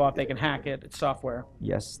this stuff off. They can hack it. It's software.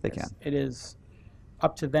 Yes, they can. It is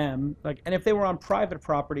up to them. And if they were on private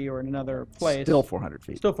property or in another place, still 400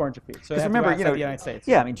 feet. Still 400 feet. So remember, the United States.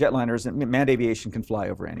 Yeah, jetliners and manned aviation can fly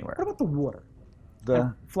over anywhere. What about the water?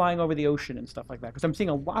 Flying over the ocean and stuff like that? Because I'm seeing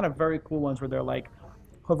a lot of very cool ones where they're like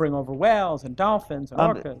hovering over whales and dolphins and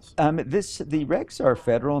orcas. The regs are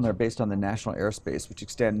federal, and they're based on the national airspace, which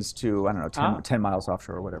extends to, I don't know, 10 miles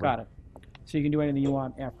offshore or whatever. Got it. So you can do anything you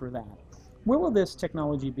want after that. Where will this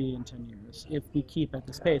technology be in 10 years if we keep at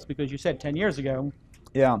this pace? Because you said 10 years ago,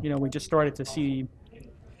 we just started to see,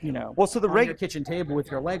 well, so on your kitchen table with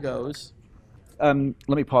your Legos. Let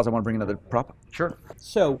me pause. I want to bring another prop. Sure.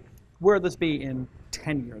 So where will this be in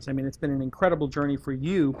 10 years? I mean, it's been an incredible journey for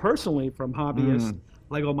you personally, from hobbyists,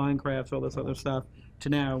 Lego Minecraft, all this other stuff, to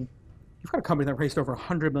now you've got a company that raised over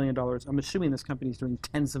 $100 million. I'm assuming this company is doing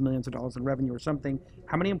tens of millions of dollars in revenue or something.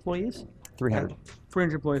 How many employees? 300.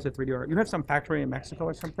 300 employees at 3DR. You have some factory in Mexico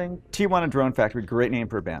or something? Tijuana Drone Factory, great name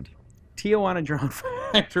for a band. Tijuana Drone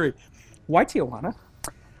Factory. Why Tijuana?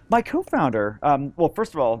 My co-founder, well,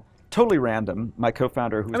 first of all, totally random. My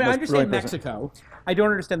co-founder, who's I understand Mexico. I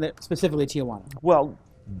don't understand that specifically Tijuana. Well,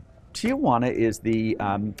 Tijuana is the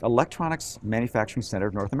electronics manufacturing center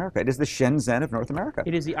of North America. It is the Shenzhen of North America.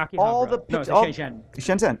 It is the Akihabara. It's Shenzhen.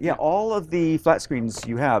 Shenzhen, yeah. All of the flat screens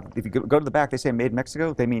you have, if you go to the back, they say made in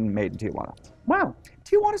Mexico, they mean made in Tijuana. Wow.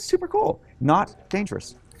 Tijuana is super cool. Not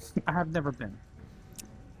dangerous. I have never been.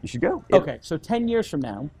 You should go. Okay, so 10 years from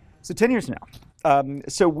now. So 10 years from now.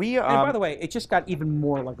 So we. And by the way, it just got even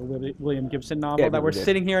more like a William Gibson novel that we're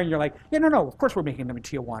sitting here and you're like, no, of course we're making them in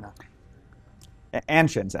Tijuana. And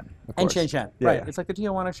Shenzhen, of course. And Shenzhen, right. Yeah. It's like the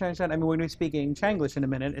Tijuana Shenzhen. I mean, we're going to be speaking Chinglish in a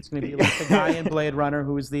minute. It's going to be like the guy in Blade Runner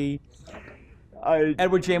who is the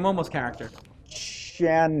Edward J. Momo's character.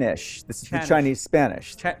 Chanish. This is the Chinese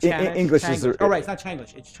Spanish. English is... Oh, right. It's not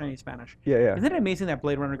Chinglish. It's Chinese Spanish. Yeah. Isn't it amazing that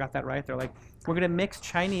Blade Runner got that right? They're like, we're going to mix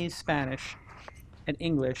Chinese, Spanish, and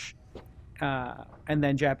English, and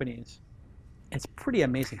then Japanese. It's pretty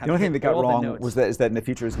amazing how the only thing that got wrong is that in the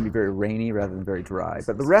future it's going to be very rainy rather than very dry.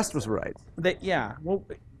 But the rest was right. Well,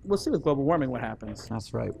 we'll see with global warming what happens.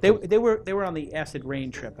 That's right. They were on the acid rain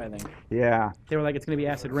trip, I think. Yeah. They were like, it's going to be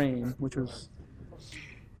acid rain, which was...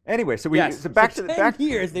 Anyway, so back to the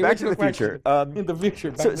future. In the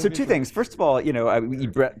future. So two things. First of all, you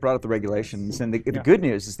brought up the regulations, and the good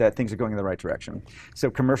news is that things are going in the right direction. So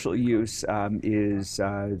commercial use is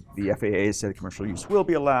the FAA said commercial use will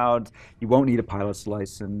be allowed. You won't need a pilot's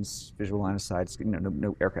license, visual line of sight,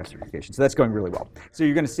 no aircraft certification. So that's going really well. So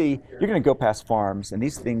you're going to go past farms, and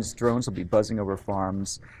these drones will be buzzing over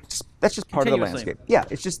farms. That's just part of the landscape. Yeah,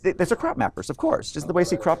 it's just there's crop mappers, of course. Just the way you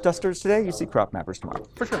see crop dusters today, you see crop mappers tomorrow.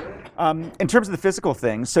 For sure. In terms of the physical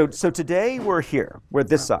things, so today we're here. We're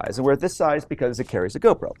this size, and we're this size because it carries a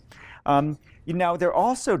GoPro. Now there are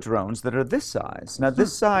also drones that are this size. Now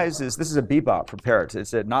this is a Bebop from Parrot.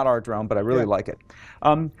 It's not our drone, but I really like it.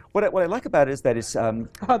 What I like about it is that it's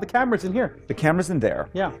the camera's in here. The camera's in there.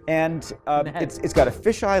 Yeah. And it's got a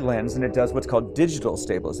fisheye lens, and it does what's called digital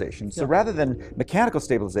stabilization. So rather than mechanical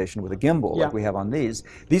stabilization with a gimbal like we have on these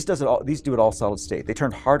do it all solid state. They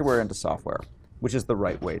turn hardware into software, which is the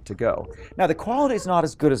right way to go. Now the quality is not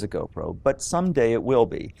as good as a GoPro, but someday it will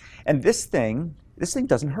be. And this thing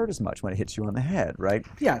doesn't hurt as much when it hits you on the head, right?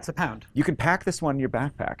 Yeah, it's a pound. You can pack this one in your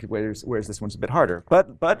backpack, whereas this one's a bit harder.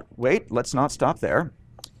 But wait, let's not stop there.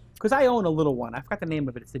 Because I own a little one. I forgot the name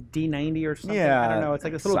of it. It's the D90 or something. Yeah, I don't know. It's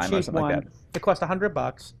like this little cheap one. Like it costs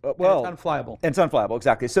 $100. Well, and it's unflyable. It's unflyable,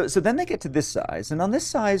 exactly. So then they get to this size, and on this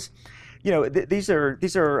size, these are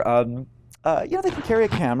they can carry a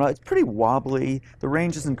camera. It's pretty wobbly. The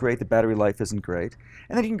range isn't great. The battery life isn't great.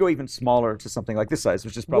 And then you can go even smaller to something like this size,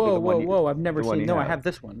 which is probably the one. Whoa! I've never seen. No, I have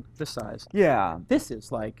this one. This size. Yeah. This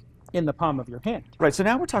is like in the palm of your hand. Right. So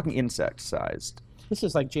now we're talking insect-sized. This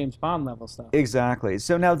is like James Bond level stuff. Exactly.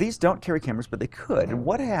 So now these don't carry cameras, but they could. And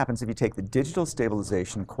what happens if you take the digital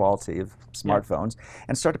stabilization quality of smartphones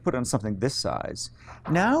and start to put it on something this size?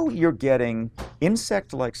 Now you're getting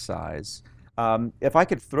insect-like size. If I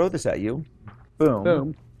could throw this at you, boom.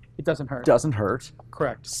 Boom. It doesn't hurt. Doesn't hurt.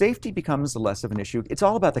 Correct. Safety becomes less of an issue. It's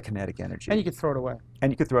all about the kinetic energy. And you could throw it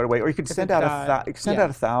away. Or you could send out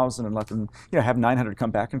 1,000 and let them, have 900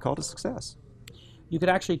 come back and call it a success. You could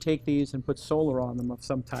actually take these and put solar on them of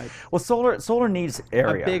some type. Well, solar needs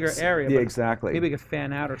area. A bigger area. Yeah, exactly. Maybe it could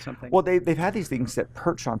fan out or something. Well, they've had these things that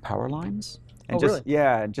perch on power lines. And really?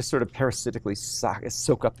 Yeah, and just sort of parasitically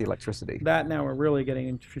soak up the electricity. That now we're really getting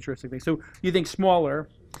into futuristic things. So you think smaller?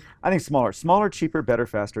 I think smaller. Smaller, cheaper, better,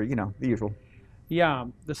 faster, the usual. Yeah,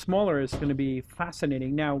 the smaller is going to be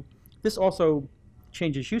fascinating. Now, this also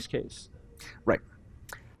changes use case.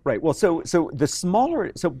 Right. Well, so the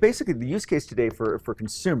smaller, so basically the use case today for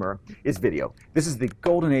consumer is video. This is the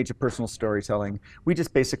golden age of personal storytelling. We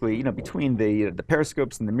just basically, between the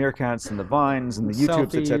periscopes and the meerkats and the vines and the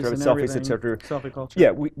YouTubes, etc., selfies, etc. Selfie culture. Yeah,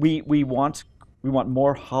 we want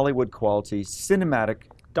more Hollywood quality cinematic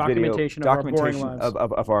Documentation video, of our boring lives.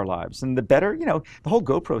 of our lives. And the better, the whole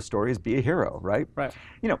GoPro story is be a hero, right? Right.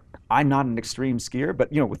 I'm not an extreme skier,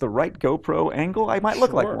 but with the right GoPro angle, I might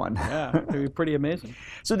look like one. Yeah, it'd be pretty amazing.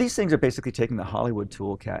 So these things are basically taking the Hollywood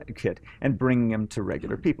toolkit and bringing them to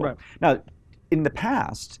regular people. Right. Now, in the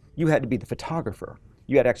past, you had to be the photographer.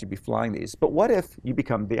 You had to actually be flying these. But what if you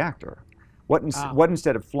become the actor? What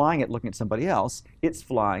instead of flying it, looking at somebody else, it's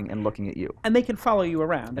flying and looking at you? And they can follow you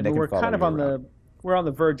around. I mean, we're kind of we're on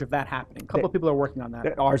the verge of that happening. A couple of people are working on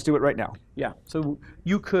that. Ours do it right now. Yeah. So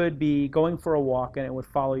you could be going for a walk and it would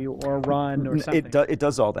follow you, or run, or something. It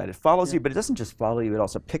does all that. It follows you, but it doesn't just follow you. It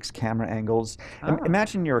also picks camera angles.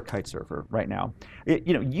 Imagine you're a kite surfer right now.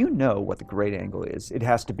 You know what the great angle is. It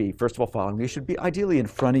has to be, first of all, following you. It should be ideally in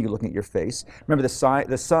front of you, looking at your face. Remember,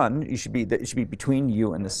 the sun. It should be between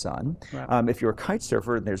you and the sun. Right. If you're a kite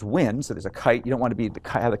surfer and there's wind, so there's a kite, you don't want to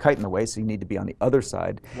have the kite in the way, so you need to be on the other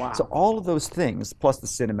side. Wow. So all of those things, plus the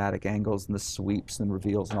cinematic angles and the sweeps and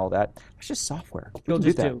reveals and all that, it's just software.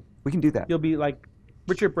 We can do that. You'll be like,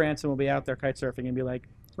 Richard Branson will be out there kite surfing and be like,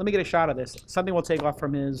 let me get a shot of this. Something will take off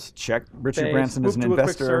from his Richard face. Branson is an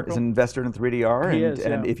investor in 3DR, He and, is,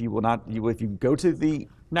 and yeah. if you go to the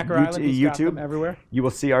Necker Island, he's got them YouTube, everywhere. you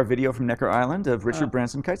will see our video from Necker Island of Richard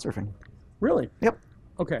Branson kite surfing. Really? Yep.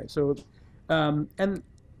 Okay, so, and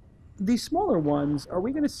these smaller ones, are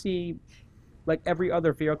we going to see, like every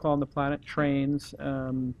other vehicle on the planet, trains,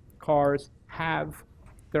 cars, have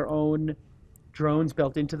their own drones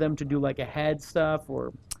built into them to do like ahead stuff,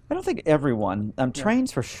 or? I don't think everyone.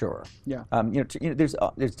 Trains for sure. Yeah. There's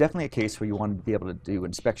definitely a case where you want to be able to do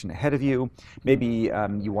inspection ahead of you. Maybe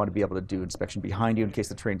you want to be able to do inspection behind you in case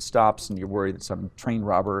the train stops and you're worried that some train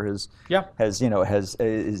robber is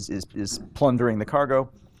plundering the cargo.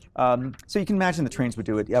 So you can imagine the trains would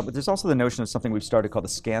do it. Yeah, but there's also the notion of something we've started called a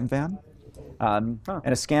scan van. And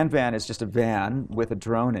a scan van is just a van with a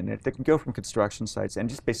drone in it that can go from construction sites and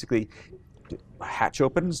just basically hatch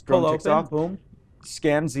opens, drone takes off, boom,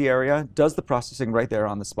 scans the area, does the processing right there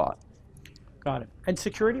on the spot. Got it. And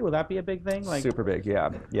security, will that be a big thing? Super big,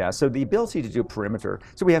 yeah. So the ability to do perimeter.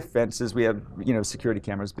 So we have fences, we have security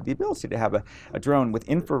cameras, but the ability to have a drone with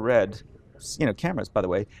infrared cameras, by the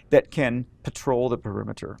way, that can patrol the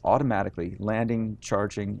perimeter automatically, landing,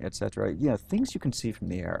 charging, etc. Things you can see from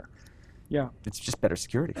the air. Yeah. It's just better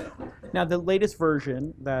security. Now, the latest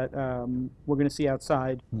version that we're going to see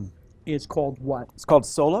outside is called what? It's called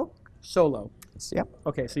Solo. Solo. Yep.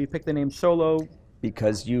 Okay, so you pick the name Solo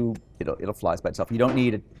because it'll fly by itself. You don't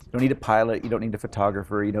need a pilot. You don't need a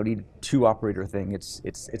photographer. You don't need a two-operator thing.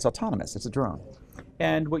 It's autonomous. It's a drone.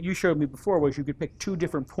 And what you showed me before was you could pick two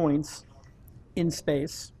different points in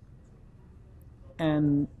space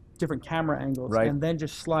and different camera angles, right, and then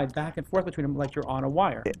just slide back and forth between them like you're on a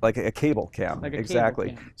wire. Like a cable cam. Like a exactly.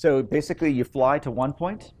 Cable cam. So basically you fly to one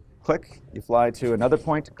point, click. You fly to another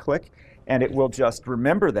point, click. And it will just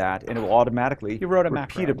remember that, and it will automatically, you wrote a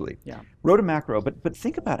macro. repeatably. Yeah. Wrote a macro, but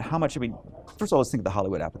think about how much, first of all, let's think of the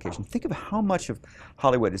Hollywood application. Think of how much of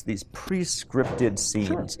Hollywood is these pre-scripted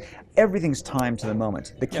scenes. Sure. Everything's timed to the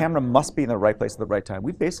moment. The camera must be in the right place at the right time.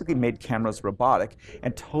 We basically made cameras robotic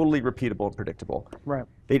and totally repeatable and predictable. Right.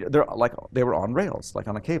 They were on rails, like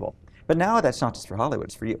on a cable. But now that's not just for Hollywood,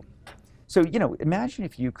 it's for you. So, imagine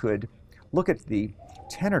if you could look at the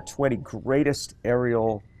 10 or 20 greatest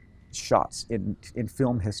aerial shots in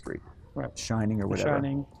film history, right? Shining or whatever.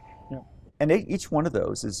 Shining, yeah. And each one of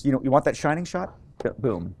those is, you want that shining shot?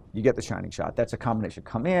 Boom, you get the shining shot. That's a combination.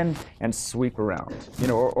 Come in and sweep around,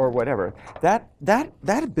 or whatever. That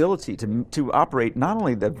ability to operate not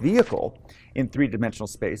only the vehicle in three-dimensional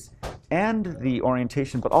space and the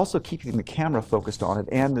orientation, but also keeping the camera focused on it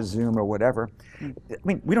and the zoom or whatever.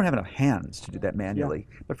 We don't have enough hands to do that manually,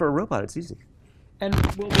 but for a robot, it's easy. And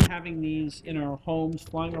we'll be having these in our homes,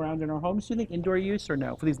 flying around in our homes. Do you think indoor use or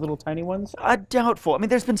no, for these little tiny ones? Doubtful.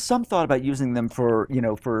 There's been some thought about using them for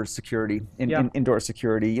security, indoor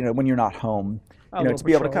security, when you're not home, to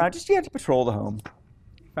be able to kind of just, to patrol the home.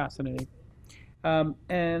 Fascinating.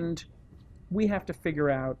 And we have to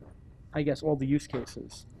figure out, I guess, all the use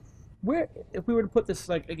cases. If we were to put this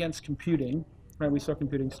against computing, right? We saw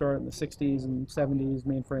computing start in the 60s and 70s,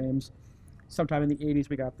 mainframes. Sometime in the 80s,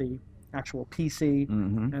 we got the actual PC,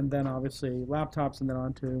 and then obviously laptops, and then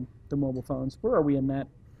onto the mobile phones. Where are we in that?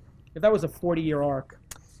 If that was a 40-year arc.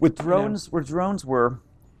 With drones, we're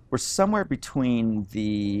somewhere between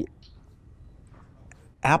the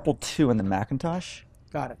Apple II and the Macintosh.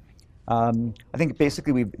 Got it. I think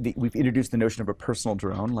basically we've introduced the notion of a personal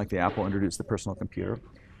drone, like the Apple introduced the personal computer.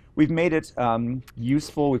 We've made it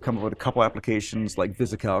useful. We've come up with a couple applications like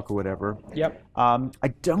VisiCalc or whatever. Yep. I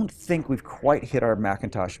don't think we've quite hit our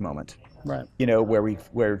Macintosh moment. Right.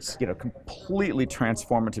 Where it's completely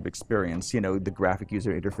transformative experience. The graphic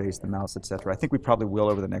user interface, the mouse, etc. I think we probably will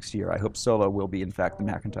over the next year. I hope Solo will be in fact the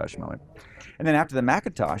Macintosh moment. And then after the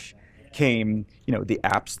Macintosh came, the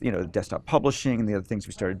apps, the desktop publishing and the other things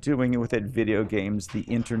we started doing with it, video games, the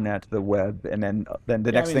internet, the web, and then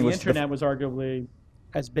the next thing was the internet was arguably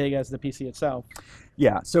as big as the PC itself.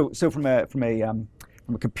 Yeah. So from a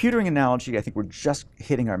computing analogy, I think we're just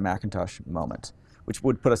hitting our Macintosh moment, which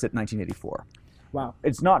would put us at 1984. Wow.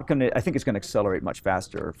 It's not going to. I think it's going to accelerate much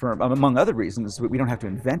faster. For among other reasons, we don't have to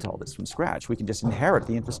invent all this from scratch. We can just inherit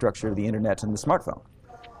the infrastructure of the internet and the smartphone.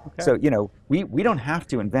 Okay. So we don't have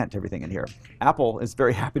to invent everything in here. Apple is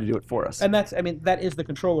very happy to do it for us. And that is the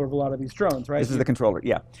controller of a lot of these drones, right? This is the controller,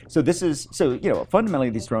 yeah. So fundamentally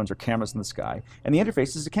these drones are cameras in the sky, and the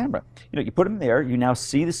interface is a camera. You put them there, you now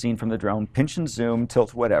see the scene from the drone, pinch and zoom,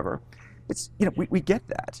 tilt, whatever. It's we get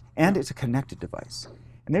that, and it's a connected device.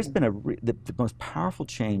 And there's been the most powerful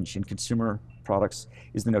change in consumer products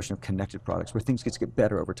is the notion of connected products, where things get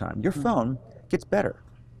better over time. Your phone gets better.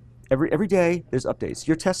 Every day there's updates.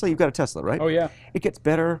 Your Tesla, you've got a Tesla, right? Oh yeah. It gets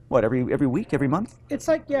better, what, every week, every month? It's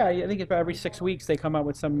like, yeah, I think about every 6 weeks they come out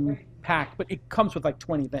with some pack, but it comes with like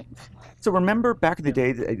 20 things. So remember back in the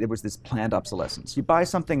day, there was this planned obsolescence. You buy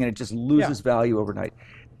something and it just loses value overnight.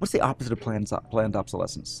 What's the opposite of planned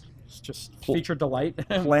obsolescence? It's just feature delight.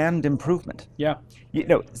 Planned improvement. Yeah.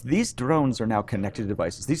 These drones are now connected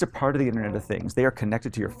devices. These are part of the Internet of Things. They are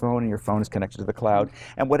connected to your phone, and your phone is connected to the cloud.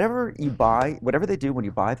 And whatever you buy, whatever they do when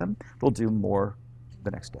you buy them, they'll do more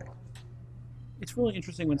the next day. It's really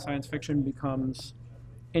interesting when science fiction becomes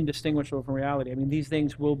indistinguishable from reality. I mean, these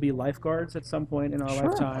things will be lifeguards at some point in our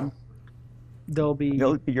lifetime. They'll be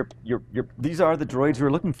your. These are the droids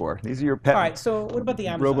you're looking for. These are your pet. All right. So what about the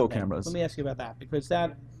Amazon robo thing? cameras? Let me ask you about that, because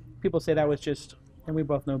people say that was just, and we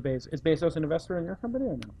both know Bezos. Is Bezos an investor in your company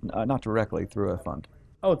or no? Not directly, through a fund.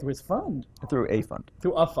 Oh, through his fund? Through a fund.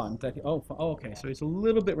 Through a fund. Okay. So he's a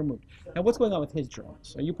little bit removed. Now, what's going on with his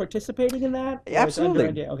drones? Are you participating in that?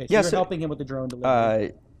 Absolutely. Okay, so you're helping him with the drone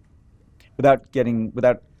delivery. Without getting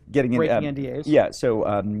breaking in, NDAs. Yeah.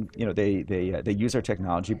 So they use our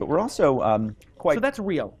technology, but we're also quite. So that's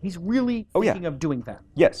real. He's really thinking of doing that.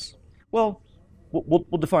 Yes. Well, we'll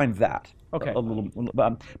define that. Okay. A little,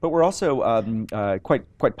 but we're also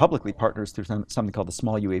quite publicly partners through something called the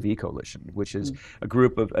Small UAV Coalition, which is a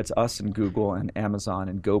group of, it's us and Google and Amazon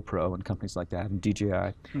and GoPro and companies like that and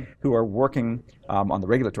DJI, who are working on the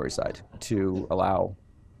regulatory side to allow,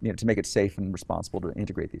 to make it safe and responsible to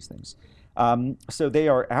integrate these things. So they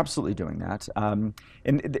are absolutely doing that.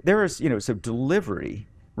 And there is, so delivery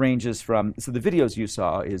ranges from, so the videos you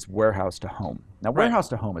saw is warehouse to home. Now, warehouse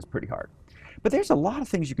to home is pretty hard. But there's a lot of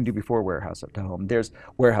things you can do before warehouse up to home. There's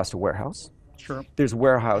warehouse to warehouse. Sure. There's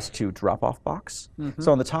warehouse to drop-off box.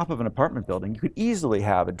 So on the top of an apartment building, you could easily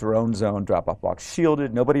have a drone zone drop-off box,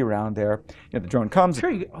 shielded, nobody around there. The drone comes.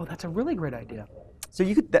 Sure. That's a really great idea. So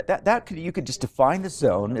you could you could just define the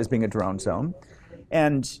zone as being a drone zone.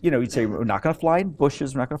 And you'd say we're not going to fly in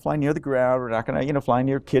bushes, we're not going to fly near the ground, we're not going to fly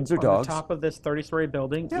near kids or dogs. On the top of this 30-story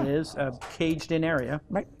building is a caged-in area,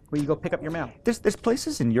 right, where you go pick up your mail. There's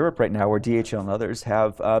places in Europe right now where DHL and others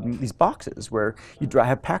have these boxes where you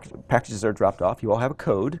have packages are dropped off. You all have a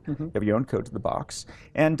code. You have your own code to the box.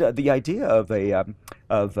 And the idea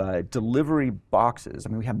of delivery boxes. I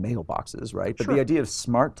mean, we have mail boxes, right? But the idea of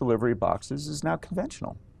smart delivery boxes is now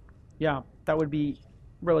conventional. Yeah, that would be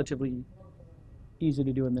relatively easy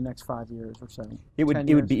to do in the next 5 years or so. It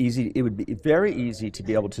would be easy. It would be very easy to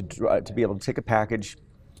be able to take a package,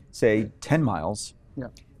 say 10 miles,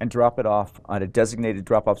 and drop it off on a designated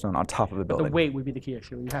drop-off zone on top of a building. The weight would be the key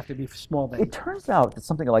issue. You have to be small bag. It turns out that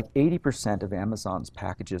something like 80% of Amazon's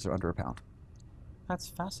packages are under a pound. That's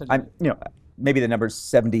fascinating. Maybe the number's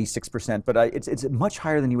 76%, but it's much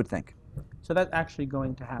higher than you would think. So that's actually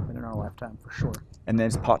going to happen in our lifetime for sure. And then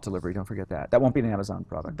it's pot delivery. Don't forget that. That won't be an Amazon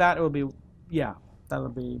product. That will be, that'll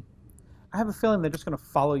be. I have a feeling they're just going to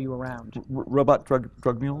follow you around. Robot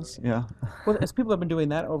drug mules, yeah. Well, as people have been doing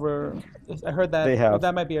that I heard that they have.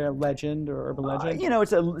 That might be a legend or urban legend.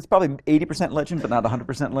 It's probably 80% legend, but not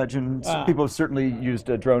 100% legend. People have certainly used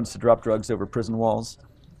drones to drop drugs over prison walls.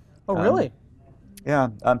 Oh, really? Yeah,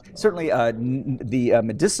 certainly the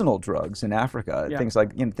medicinal drugs in Africa, things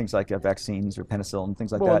like vaccines or penicillin,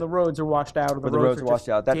 things like that. Well, the roads are washed out, or the roads are washed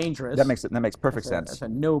out. That's dangerous. That makes perfect sense. That's a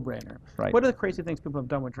no-brainer. Right. What are the crazy things people have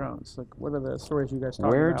done with drones? Like, what are the stories you guys talk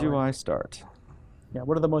about? Where do I start? Yeah,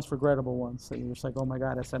 what are the most regrettable ones that you're just like, oh my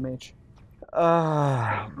God, SMH?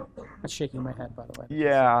 I'm shaking my head, by the way.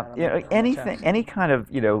 Yeah, any kind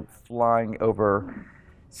of flying over.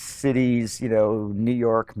 cities, New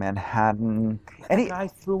York, Manhattan. That guy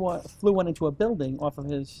flew one into a building off of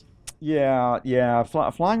his... Yeah.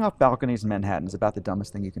 Flying off balconies in Manhattan is about the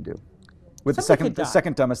dumbest thing you can do. With the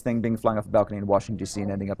second dumbest thing being flying off a balcony in Washington, D.C. and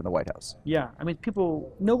ending up in the White House. Yeah, I mean,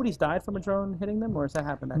 nobody's died from a drone hitting them, or has that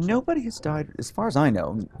happened actually? Nobody has died, as far as I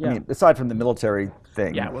know. Yeah. I mean, aside from the military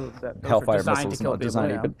thing, Yeah, well, those Hellfire are designed missiles, to kill people,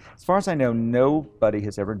 designed. yeah. But as far as I know, nobody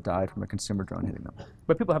has ever died from a consumer drone hitting them.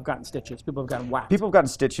 But people have gotten stitches. People have gotten whacked. People have gotten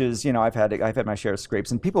stitches. I've had my share of scrapes,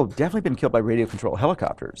 and people have definitely been killed by radio control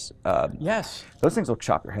helicopters. Yes. Those things will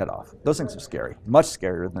chop your head off. Those things are scary, much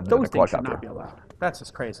scarier than a Those things quadcopter. should not be allowed. That's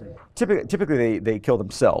just crazy. Typically, they kill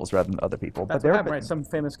themselves rather than other people. That's but what happened, right? Some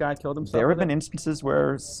famous guy killed himself. There have been instances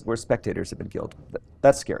where spectators have been killed.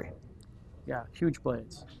 That's scary. Yeah, huge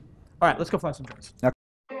blades. All right, let's go fly some drones.